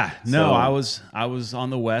 Yeah, no, So- I was on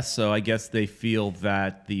the west, so I guess they feel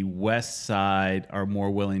that the west side are more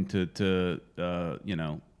willing to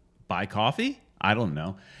buy coffee. I don't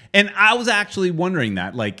know. And I was actually wondering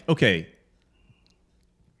that, like, okay,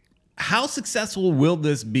 how successful will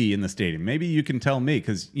this be in the stadium? Maybe you can tell me,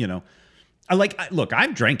 because look,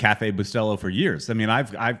 I've drank Cafe Bustelo for years. I mean,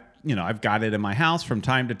 I've got it in my house from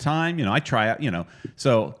time to time. I try out,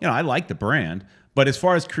 so I like the brand. But as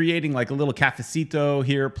far as creating like a little cafecito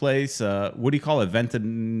here place, what do you call it?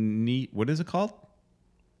 What is it called?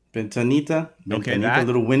 Ventanita. Okay, Ventanita, that.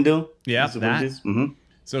 little window. Yeah, Is what it is. Mhm.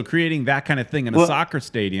 So creating that kind of thing in a soccer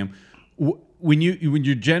stadium, when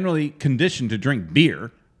you're generally conditioned to drink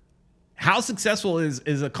beer, how successful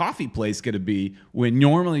is a coffee place going to be when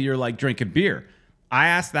normally you're like drinking beer? I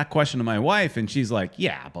asked that question to my wife, and she's like,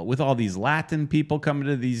 yeah, but with all these Latin people coming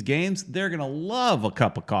to these games, they're going to love a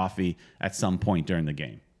cup of coffee at some point during the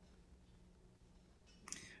game.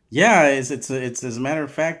 Yeah, it's as a matter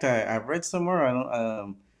of fact, I read somewhere,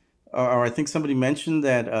 or I think somebody mentioned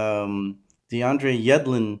that DeAndre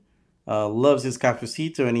Yedlin loves his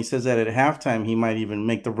cafecito, and he says that at halftime he might even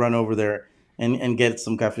make the run over there and get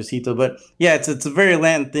some cafecito. But yeah, it's a very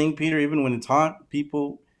Latin thing, Peter. Even when it's hot,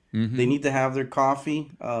 people they need to have their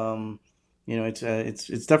coffee.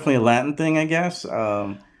 It's definitely a Latin thing, I guess.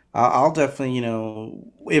 I'll definitely,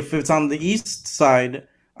 if it's on the east side,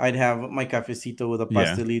 I'd have my cafecito with a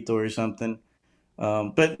pastelito or something.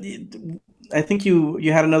 But I think you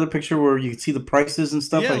had another picture where you could see the prices and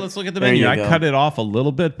stuff. Yeah, let's look at the menu. I cut it off a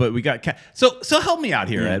little bit, but we got so help me out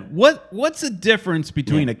here, Ed. What's the difference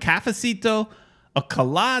between a cafecito, a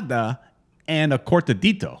colada, and a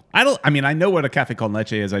cortadito? I know what a cafe con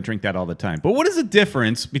leche is. I drink that all the time. But what is the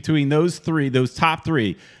difference between those top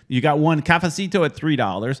three? You got one cafecito at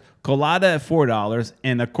 $3, colada at $4,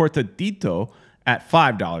 and a cortadito at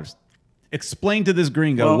 $5. Explain to this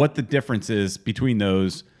gringo what the difference is between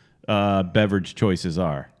those beverage choices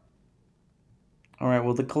are. All right.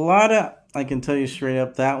 Well, the colada, I can tell you straight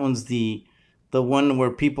up, that one's the one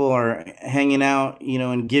where people are hanging out,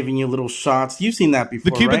 and giving you little shots. You've seen that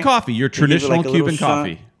before, The Cuban right? coffee, your traditional Cuban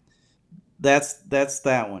coffee. That's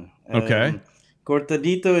that one. Okay.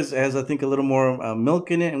 Cortadito has I think a little more milk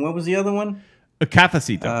in it. And what was the other one? A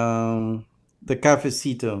cafecito. The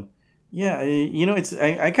cafecito. Yeah, it's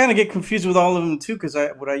I kind of get confused with all of them too, because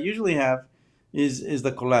what I usually have is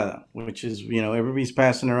the colada, which is everybody's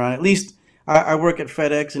passing around. At least I work at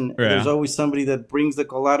FedEx, and there's always somebody that brings the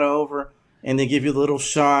colada over, and they give you the little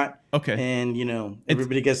shot. Okay. And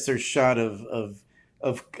everybody gets their shot of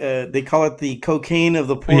they call it the cocaine of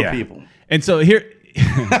the poor people. And so here,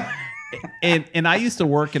 and I used to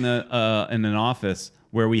work in an office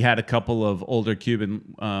where we had a couple of older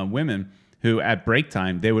Cuban women who at break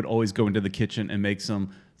time, they would always go into the kitchen and make some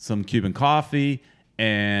Cuban coffee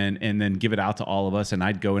and then give it out to all of us. And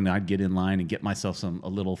I'd go and I'd get in line and get myself a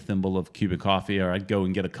little thimble of Cuban coffee, or I'd go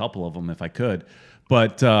and get a couple of them if I could.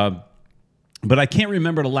 But I can't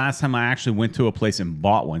remember the last time I actually went to a place and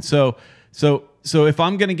bought one. So if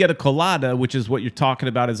I'm going to get a colada, which is what you're talking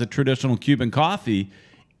about as a traditional Cuban coffee,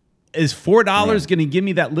 is $4 going to give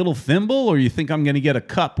me that little thimble, or you think I'm going to get a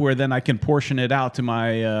cup where then I can portion it out to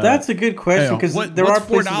my? That's a good question, because there are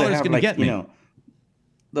places that have, going to get me?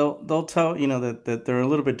 They'll tell that they're a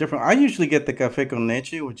little bit different. I usually get the cafe con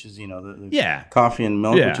leche, which is the coffee and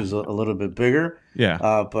milk, which is a little bit bigger. Yeah.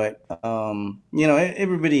 But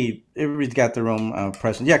everybody's got their own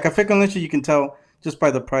preference. Yeah, cafe con leche, you can tell just by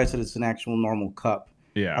the price that it's an actual normal cup.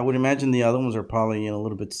 Yeah. I would imagine the other ones are probably a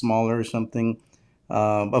little bit smaller or something.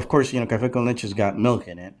 Of course, cafe con leche's got milk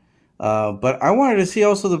in it. But I wanted to see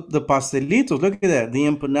also the pastelitos. Look at that, the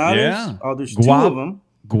empanadas. Yeah. Oh, there's two of them.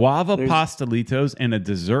 Guava pastelitos and a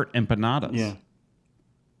dessert empanadas.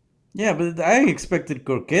 Yeah, but I expected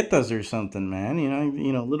croquetas or something, man.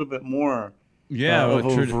 A little bit more. Yeah, of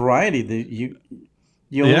a variety.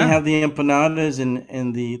 You only Yeah. have the empanadas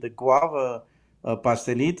and the guava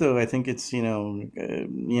pastelito. I think it's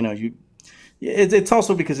it's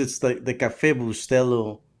also because it's the Cafe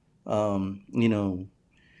Bustelo,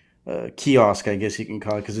 kiosk, I guess you can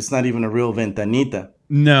call it, because it's not even a real ventanita.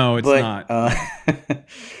 No, it's But not.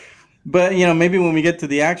 but maybe when we get to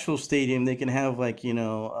the actual stadium, they can have like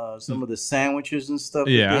some of the sandwiches and stuff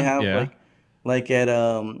that they Yeah, have, yeah. like at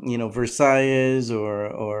Versailles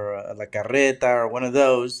or La Carreta or one of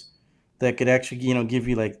those that could actually give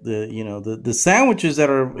you like the sandwiches that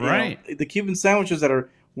are Right. the Cuban sandwiches that are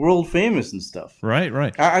world famous and stuff. Right.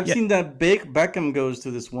 I've Yeah. seen that Beckham goes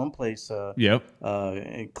to this one place Yep.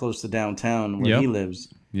 close to downtown where Yep. he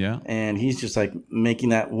lives. Yeah. And he's just like making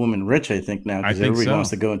that woman rich, I think, now, I because think everybody so. wants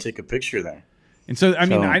to go and take a picture there. And so, I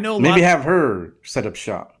mean, So I know a lot. maybe have her set up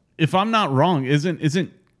shop. If I'm not wrong, isn't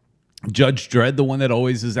Judge Dredd the one that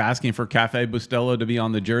always is asking for Cafe Bustelo to be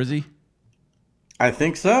on the jersey? I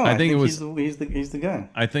think so. I think it was- he's the guy.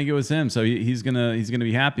 I think it was him. So he's gonna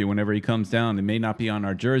be happy whenever he comes down. It may not be on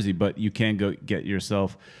our jersey, but you can go get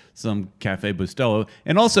yourself some Cafe Bustelo.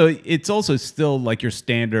 And also, it's also still like your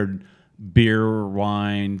standard beer,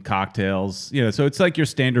 wine, cocktails. So it's like your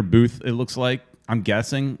standard booth. It looks like. I'm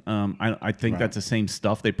guessing. I think that's the same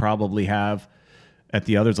stuff they probably have at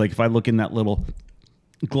the others. Like if I look in that little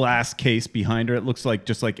glass case behind her, it looks like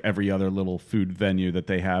just like every other little food venue that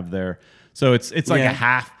they have there. So it's like a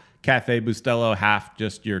half Cafe Bustelo, half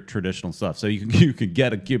just your traditional stuff. So you could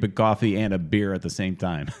get a Cuban coffee and a beer at the same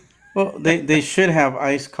time. Well, they should have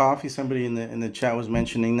iced coffee. Somebody in the chat was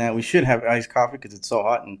mentioning that we should have iced coffee because it's so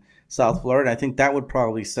hot in South Florida. I think that would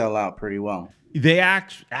probably sell out pretty well. They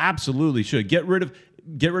absolutely should get rid of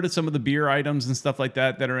some of the beer items and stuff like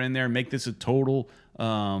that are in there. Make this a total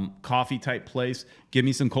coffee type place. Give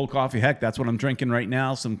me some cold coffee. Heck, that's what I'm drinking right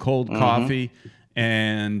now. Some cold coffee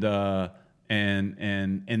and then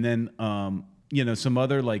some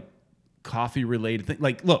other like coffee related thing.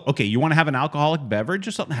 Like, look, okay, you want to have an alcoholic beverage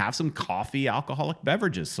or something? Have some coffee alcoholic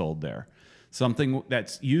beverages sold there. Something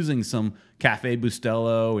that's using some Cafe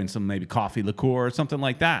Bustelo and some maybe coffee liqueur or something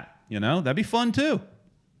like that. That'd be fun too.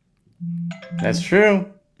 That's true.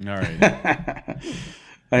 All right.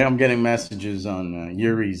 I'm getting messages on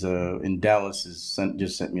Yuri's in Dallas just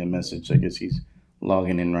sent me a message. I guess he's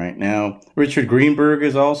logging in right now. Richard Greenberg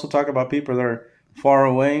is also talking about people that are far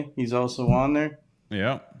away. He's also on there.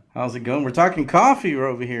 Yeah. How's it going? We're talking coffee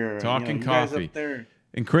over here. Talking you guys coffee. up there.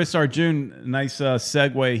 And Chris Arjun, nice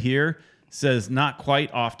segue here, says not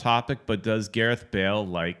quite off topic, but does Gareth Bale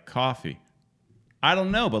like coffee? I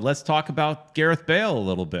don't know, but let's talk about Gareth Bale a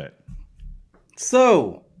little bit.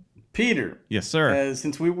 So, Peter. Yes, sir.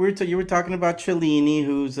 Since you were talking about Cellini,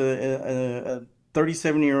 who's a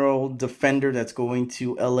 37-year-old defender that's going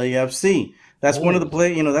to LAFC. That's one of the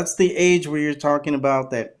that's the age where you're talking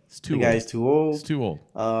about that the guy's too old. It's too old.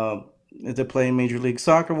 To play in Major League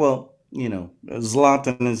Soccer. Well,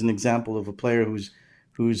 Zlatan is an example of a player who's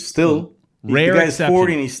still rare the guy's exception.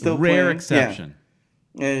 40 and he's still rare playing. exception.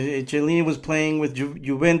 Yeah. Cellini was playing with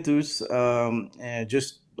Juventus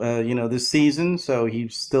this season, so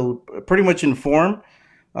he's still pretty much in form.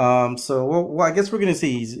 So I guess we're gonna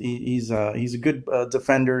see. He's a good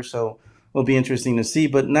defender, so it'll be interesting to see.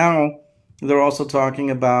 But now they're also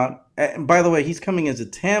talking about. By the way, he's coming as a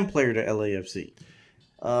TAM player to LAFC,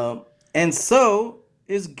 and so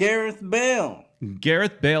is Gareth Bale.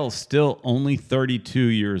 Gareth Bale's still only 32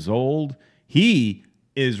 years old. He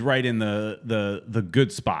is right in the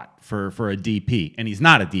good spot for a DP, and he's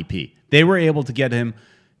not a DP. They were able to get him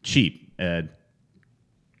cheap, Ed.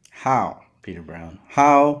 How, Peter Brown?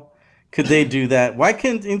 How could they do that? Why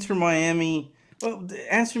couldn't Inter Miami? Well,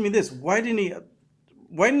 answer me this: Why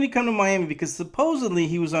didn't he come to Miami? Because supposedly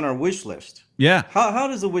he was on our wish list. Yeah. How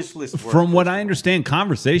does the wish list work? From what I understand,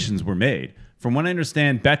 conversations were made. From what I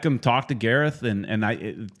understand, Beckham talked to Gareth,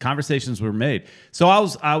 and conversations were made. So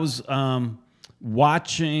I was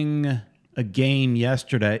watching a game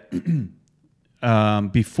yesterday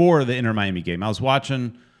before the Inter Miami game. I was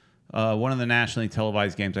watching one of the nationally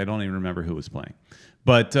televised games. I don't even remember who was playing.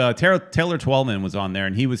 But Taylor Twellman was on there,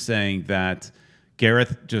 and he was saying that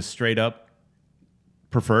Gareth just straight up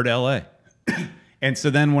preferred L.A. And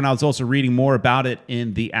so then when I was also reading more about it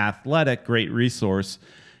in The Athletic, great resource,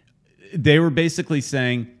 they were basically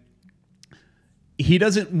saying he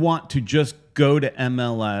doesn't want to just go to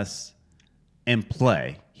MLS and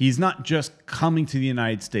play. He's not just coming to the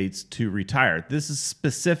United States to retire. This is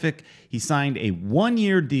specific. He signed a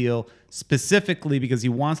 1-year deal specifically because he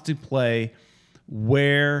wants to play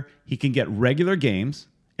where he can get regular games.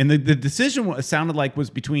 And the decision sounded like was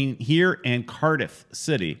between here and Cardiff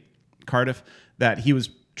City. Cardiff, that he was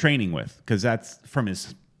training with, because that's from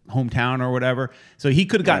his hometown or whatever. So he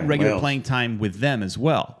could have gotten regular playing time with them as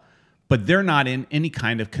well. But they're not in any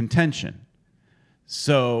kind of contention.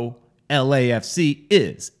 So LAFC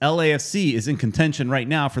is. LAFC is in contention right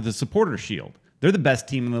now for the Supporter Shield. They're the best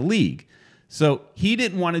team in the league. So he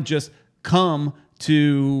didn't want to just come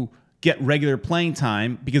to get regular playing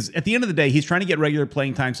time, because at the end of the day, he's trying to get regular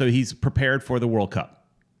playing time so he's prepared for the World Cup.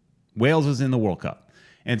 Wales is in the World Cup.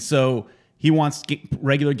 And so he wants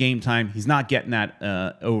regular game time. He's not getting that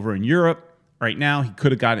over in Europe right now. He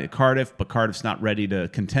could have gotten it at Cardiff, but Cardiff's not ready to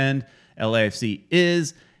contend. LAFC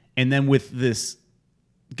is. And then with this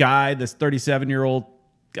guy, this 37-year-old,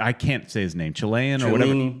 I can't say his name, Chilean or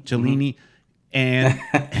whatever. Chiellini. And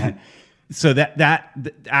so that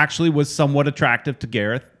actually was somewhat attractive to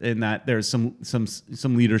Gareth, in that there's some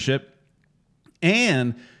leadership.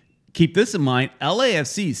 And keep this in mind,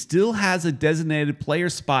 LAFC still has a designated player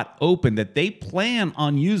spot open that they plan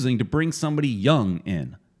on using to bring somebody young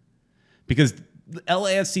in. Because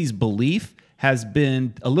LAFC's belief has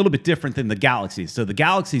been a little bit different than the Galaxy. So the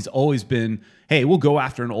Galaxy's always been, hey, we'll go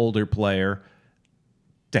after an older player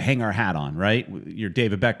to hang our hat on, right? You're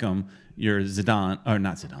David Beckham, you're Zidane, or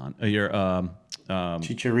not Zidane, you're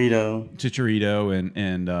Chicharito,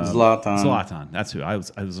 and Zlatan. That's who I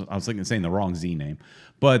was thinking, saying the wrong Z name.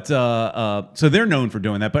 But so they're known for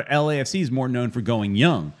doing that. But LAFC is more known for going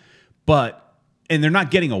young. And they're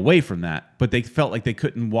not getting away from that. But they felt like they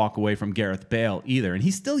couldn't walk away from Gareth Bale either. And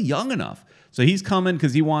he's still young enough. So he's coming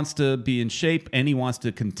because he wants to be in shape and he wants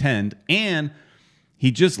to contend. And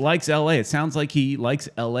he just likes LA. It sounds like he likes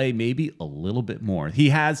LA maybe a little bit more. He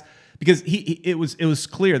has, because it was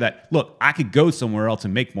clear that, look, I could go somewhere else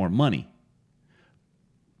and make more money.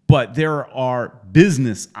 But there are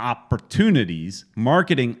business opportunities,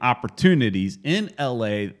 marketing opportunities in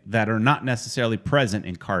LA that are not necessarily present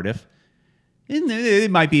in Cardiff. And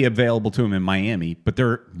it might be available to him in Miami, but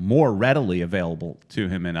they're more readily available to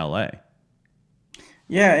him in LA.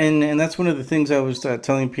 Yeah, and that's one of the things I was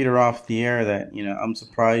telling Peter off the air, that, I'm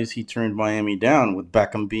surprised he turned Miami down with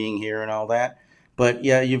Beckham being here and all that. But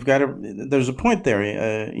yeah, there's a point there.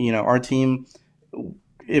 Our team,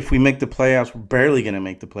 if we make the playoffs, we're barely going to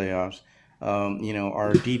make the playoffs. Our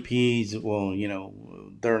DPs, well,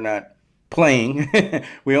 they're not playing.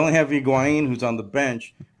 We only have Higuain, who's on the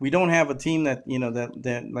bench. We don't have a team that,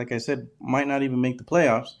 that, like I said, might not even make the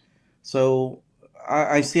playoffs. So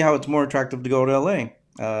I see how it's more attractive to go to LA.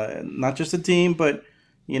 Not just a team, but,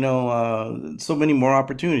 so many more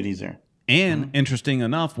opportunities there. And interesting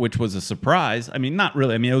enough, which was a surprise. I mean, not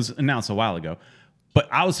really. I mean, it was announced a while ago. But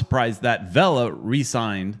I was surprised that Vela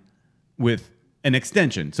re-signed with an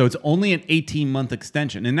extension. So it's only an 18-month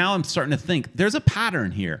extension. And now I'm starting to think there's a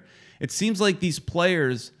pattern here. It seems like these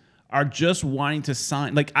players are just wanting to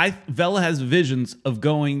sign. Like, Vela has visions of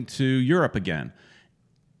going to Europe again.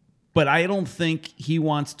 But I don't think he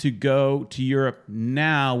wants to go to Europe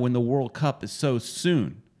now when the World Cup is so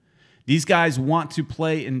soon. These guys want to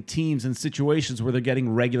play in teams and situations where they're getting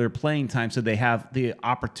regular playing time, so they have the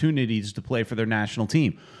opportunities to play for their national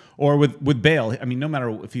team. Or with Bale, I mean, no matter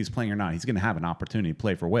if he's playing or not, he's going to have an opportunity to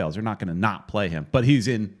play for Wales. They're not going to not play him, but he's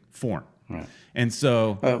in form. Right. And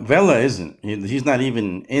so Vela isn't. He's not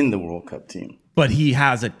even in the World Cup team. But he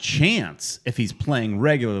has a chance, if he's playing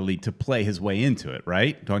regularly, to play his way into it,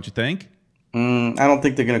 right? Don't you think? I don't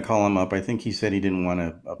think they're going to call him up. I think he said he didn't want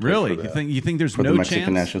to. Really? You think there's no the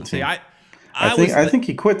Mexican chance? National team. See, I think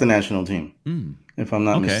he quit the national team. If I'm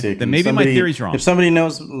not mistaken. Then maybe my theory's wrong. If somebody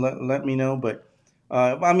knows, let me know. But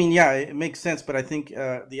I mean, yeah, it makes sense. But I think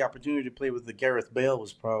the opportunity to play with the Gareth Bale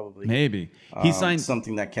was probably maybe he signed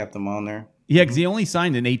something that kept him on there. Yeah, because he only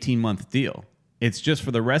signed an 18-month deal. It's just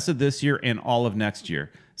for the rest of this year and all of next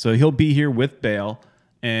year. So he'll be here with Bale,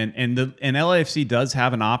 and LAFC does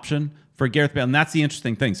have an option for Gareth Bale, and that's the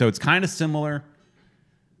interesting thing. So it's kind of similar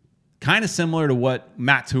to what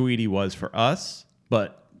Matuidi was for us,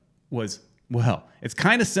 but it's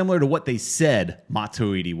kind of similar to what they said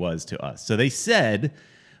Matuidi was to us. So they said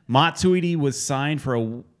Matuidi was signed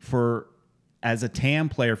as a TAM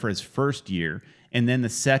player for his first year, and then the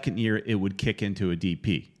second year it would kick into a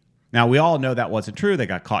DP. Now, we all know that wasn't true. They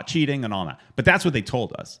got caught cheating and all that. But that's what they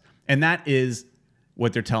told us. And that is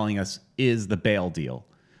what they're telling us is the Bale deal.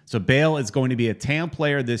 So Bale is going to be a TAM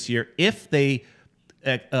player this year. If they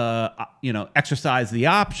exercise the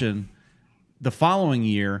option, the following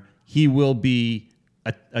year, he will be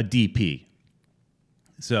a DP.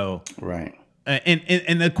 So right.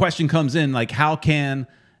 And the question comes in, like, how can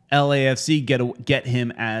LAFC get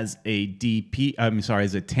him as a DP? I'm sorry,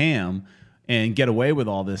 as a TAM, and get away with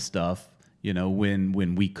all this stuff,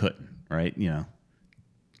 when we couldn't, right?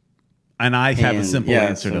 And I have a simple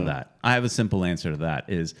answer to so- that. I have a simple answer to that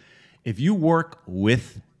is if you work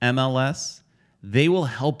with MLS, they will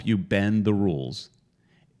help you bend the rules.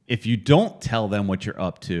 If you don't tell them what you're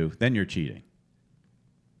up to, then you're cheating.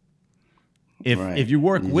 If you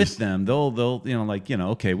work with them, they'll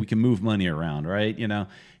okay, we can move money around, right?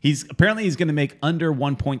 He's going to make under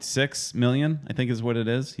 1.6 million, I think is what it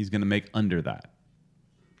is. He's going to make under that.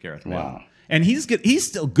 Gareth Bale. Wow. And he's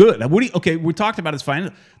still good. We talked about his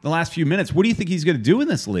fine the last few minutes. What do you think he's going to do in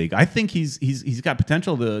this league? I think he's got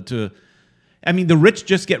potential to I mean, the rich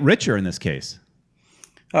just get richer in this case.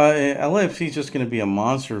 LAFC is just going to be a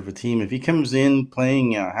monster of a team if he comes in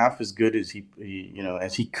playing half as good as he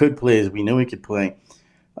as he could play, as we know he could play.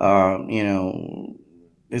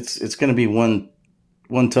 It's going to be one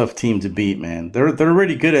tough team to beat, man. They're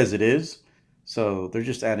already good as it is, so they're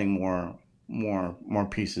just adding more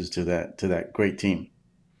pieces to that great team.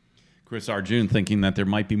 Chris Arjun thinking that there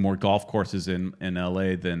might be more golf courses in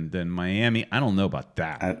LA than Miami. I don't know about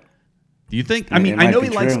that. Do you think? I mean, I know he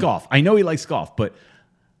likes golf. But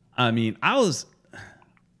I mean,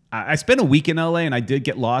 I spent a week in LA and I did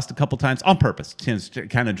get lost a couple times on purpose,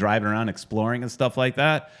 kind of driving around, exploring and stuff like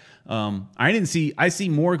that. I see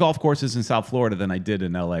more golf courses in South Florida than I did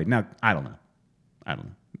in LA. Now, I don't know.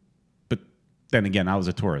 But then again, I was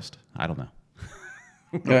a tourist. I don't know.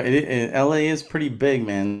 LA is pretty big,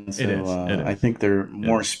 man. So it is. I think they're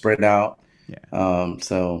more spread out. Yeah.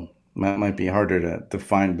 So that might be harder to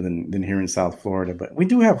find than here in South Florida. But we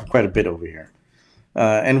do have quite a bit over here.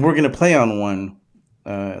 And we're going to play on one.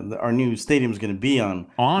 Our new stadium is going to be on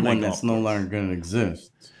one that's no longer going to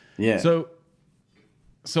exist. Yeah. So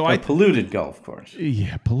polluted golf course.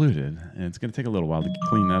 Yeah, polluted, and it's going to take a little while to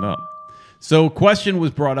clean that up. So, question was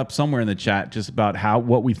brought up somewhere in the chat just about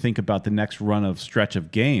what we think about the next run of stretch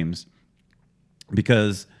of games,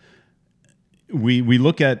 because we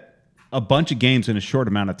look at a bunch of games in a short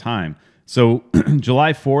amount of time. So,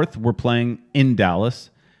 July 4th, we're playing in Dallas.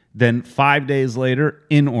 Then 5 days later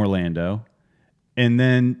in Orlando, and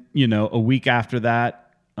then a week after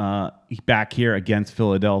that, back here against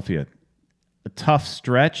Philadelphia. A tough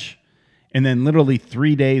stretch, and then literally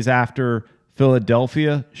 3 days after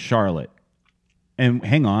Philadelphia, Charlotte, and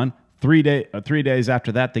hang on, 3 days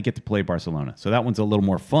after that they get to play Barcelona. So that one's a little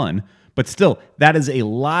more fun, but still, that is a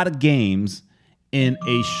lot of games in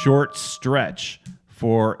a short stretch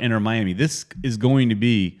for Inter Miami. This is going to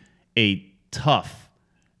be a tough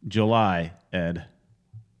July, Ed.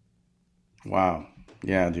 Wow.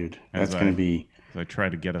 Yeah, dude. That's going to be... I try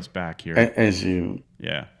to get us back here. As you...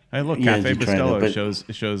 Yeah. Hey, look, Cafe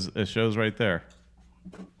Bustelo shows right there.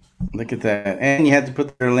 Look at that. And you had to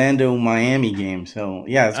put the Orlando-Miami game. So,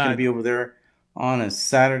 yeah, it's going to be over there on a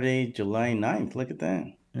Saturday, July 9th. Look at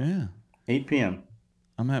that. Yeah. 8 p.m.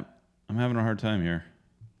 I'm having a hard time here.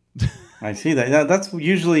 I see that. That's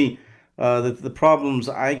usually... the problems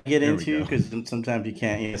I get into, because sometimes you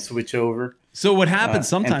can't switch over. So what happens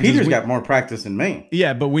sometimes? And Peter's got more practice than me.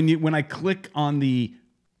 Yeah, but when I click on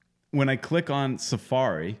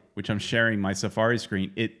Safari, which I'm sharing my Safari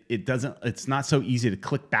screen, it doesn't. It's not so easy to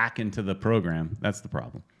click back into the program. That's the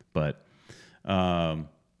problem. But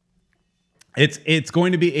it's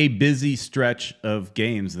going to be a busy stretch of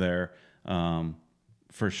games there,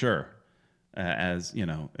 for sure.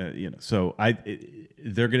 So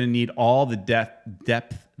they're going to need all the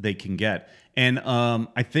depth they can get, and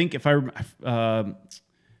I think if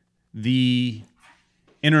the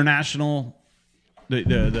international,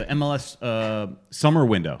 the MLS summer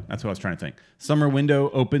window, that's what I was trying to think. Summer window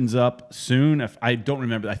opens up soon. If I don't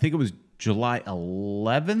remember, I think it was July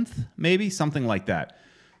 11th, maybe something like that.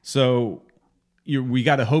 So we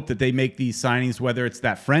got to hope that they make these signings, whether it's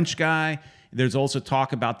that French guy. There's also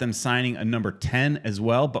talk about them signing a number 10 as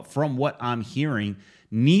well. But from what I'm hearing,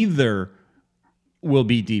 neither will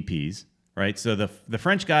be DPs, right? So the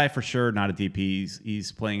French guy, for sure, not a DP.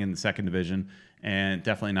 He's playing in the second division and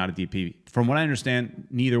definitely not a DP. From what I understand,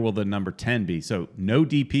 neither will the number 10 be. So no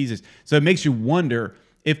DPs. So it makes you wonder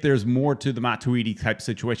if there's more to the Matuidi type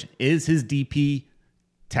situation. Is his DP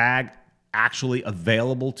tag actually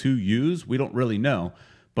available to use? We don't really know.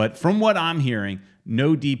 But from what I'm hearing,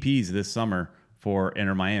 no DPs this summer for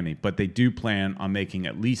Inter Miami, but they do plan on making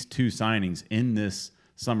at least 2 signings in this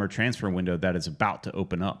summer transfer window that is about to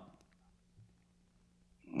open up.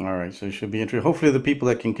 All right, so it should be interesting. Hopefully the people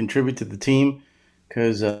that can contribute to the team,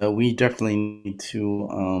 because we definitely need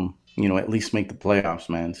to, at least make the playoffs,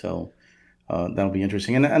 man. So that'll be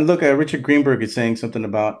interesting. And look, Richard Greenberg is saying something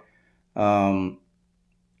about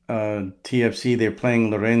TFC. They're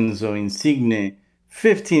playing Lorenzo Insigne.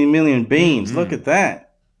 15 million beans. Mm-hmm. Look at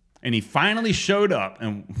that. And he finally showed up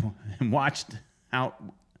and watched how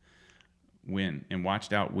win and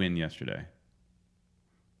watched out win yesterday.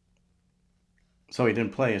 So he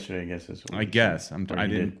didn't play yesterday, I guess. I guess. I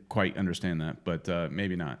didn't quite understand that, but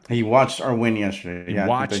maybe not. He watched our win yesterday. He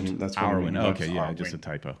watched that's our win. Okay, yeah, just a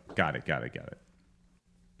typo. Got it.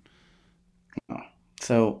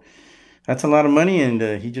 So that's a lot of money, and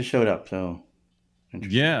he just showed up. So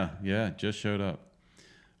yeah, just showed up.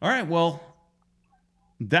 All right, well,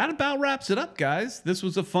 that about wraps it up, guys. This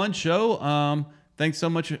was a fun show. Thanks so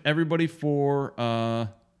much, everybody, for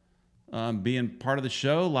being part of the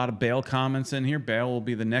show. A lot of Bale comments in here. Bale will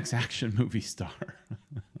be the next action movie star.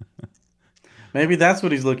 Maybe that's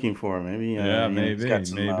what he's looking for. Maybe maybe he's got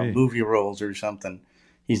some movie roles or something.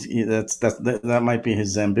 That might be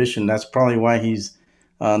his ambition. That's probably why he's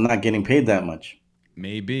not getting paid that much.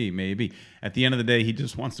 Maybe. At the end of the day, he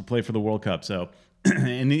just wants to play for the World Cup. So,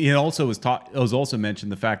 and he also was also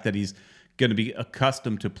mentioned the fact that he's going to be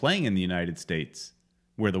accustomed to playing in the United States,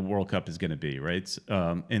 where the World Cup is going to be, right?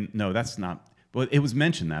 And no, that's not. Well, it was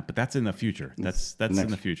mentioned that, but that's in the future. That's in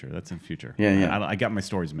the future. That's in the future. Yeah. I got my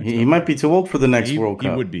stories mixed up. He might be too old for the next World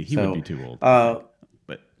Cup. He would be too old.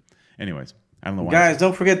 But anyways, I don't know why. Guys,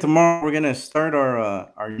 don't forget tomorrow we're gonna start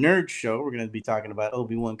our nerd show. We're gonna be talking about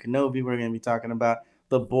Obi-Wan Kenobi. We're gonna be talking about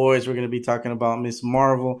The Boys. We're gonna be talking about Miss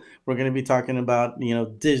Marvel. We're gonna be talking about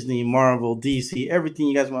Disney, Marvel, DC, everything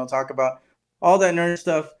you guys want to talk about. All that nerd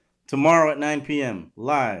stuff tomorrow at 9 p.m.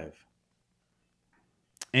 live.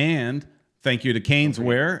 And thank you to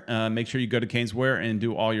Caneswear. Make sure you go to Caneswear and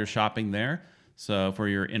do all your shopping there. So for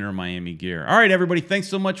your Inter Miami gear. All right, everybody. Thanks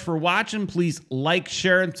so much for watching. Please like,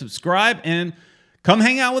 share, and subscribe. And come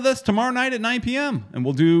hang out with us tomorrow night at 9 p.m. And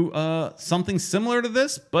we'll do something similar to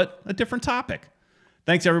this, but a different topic.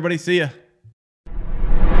 Thanks, everybody. See ya.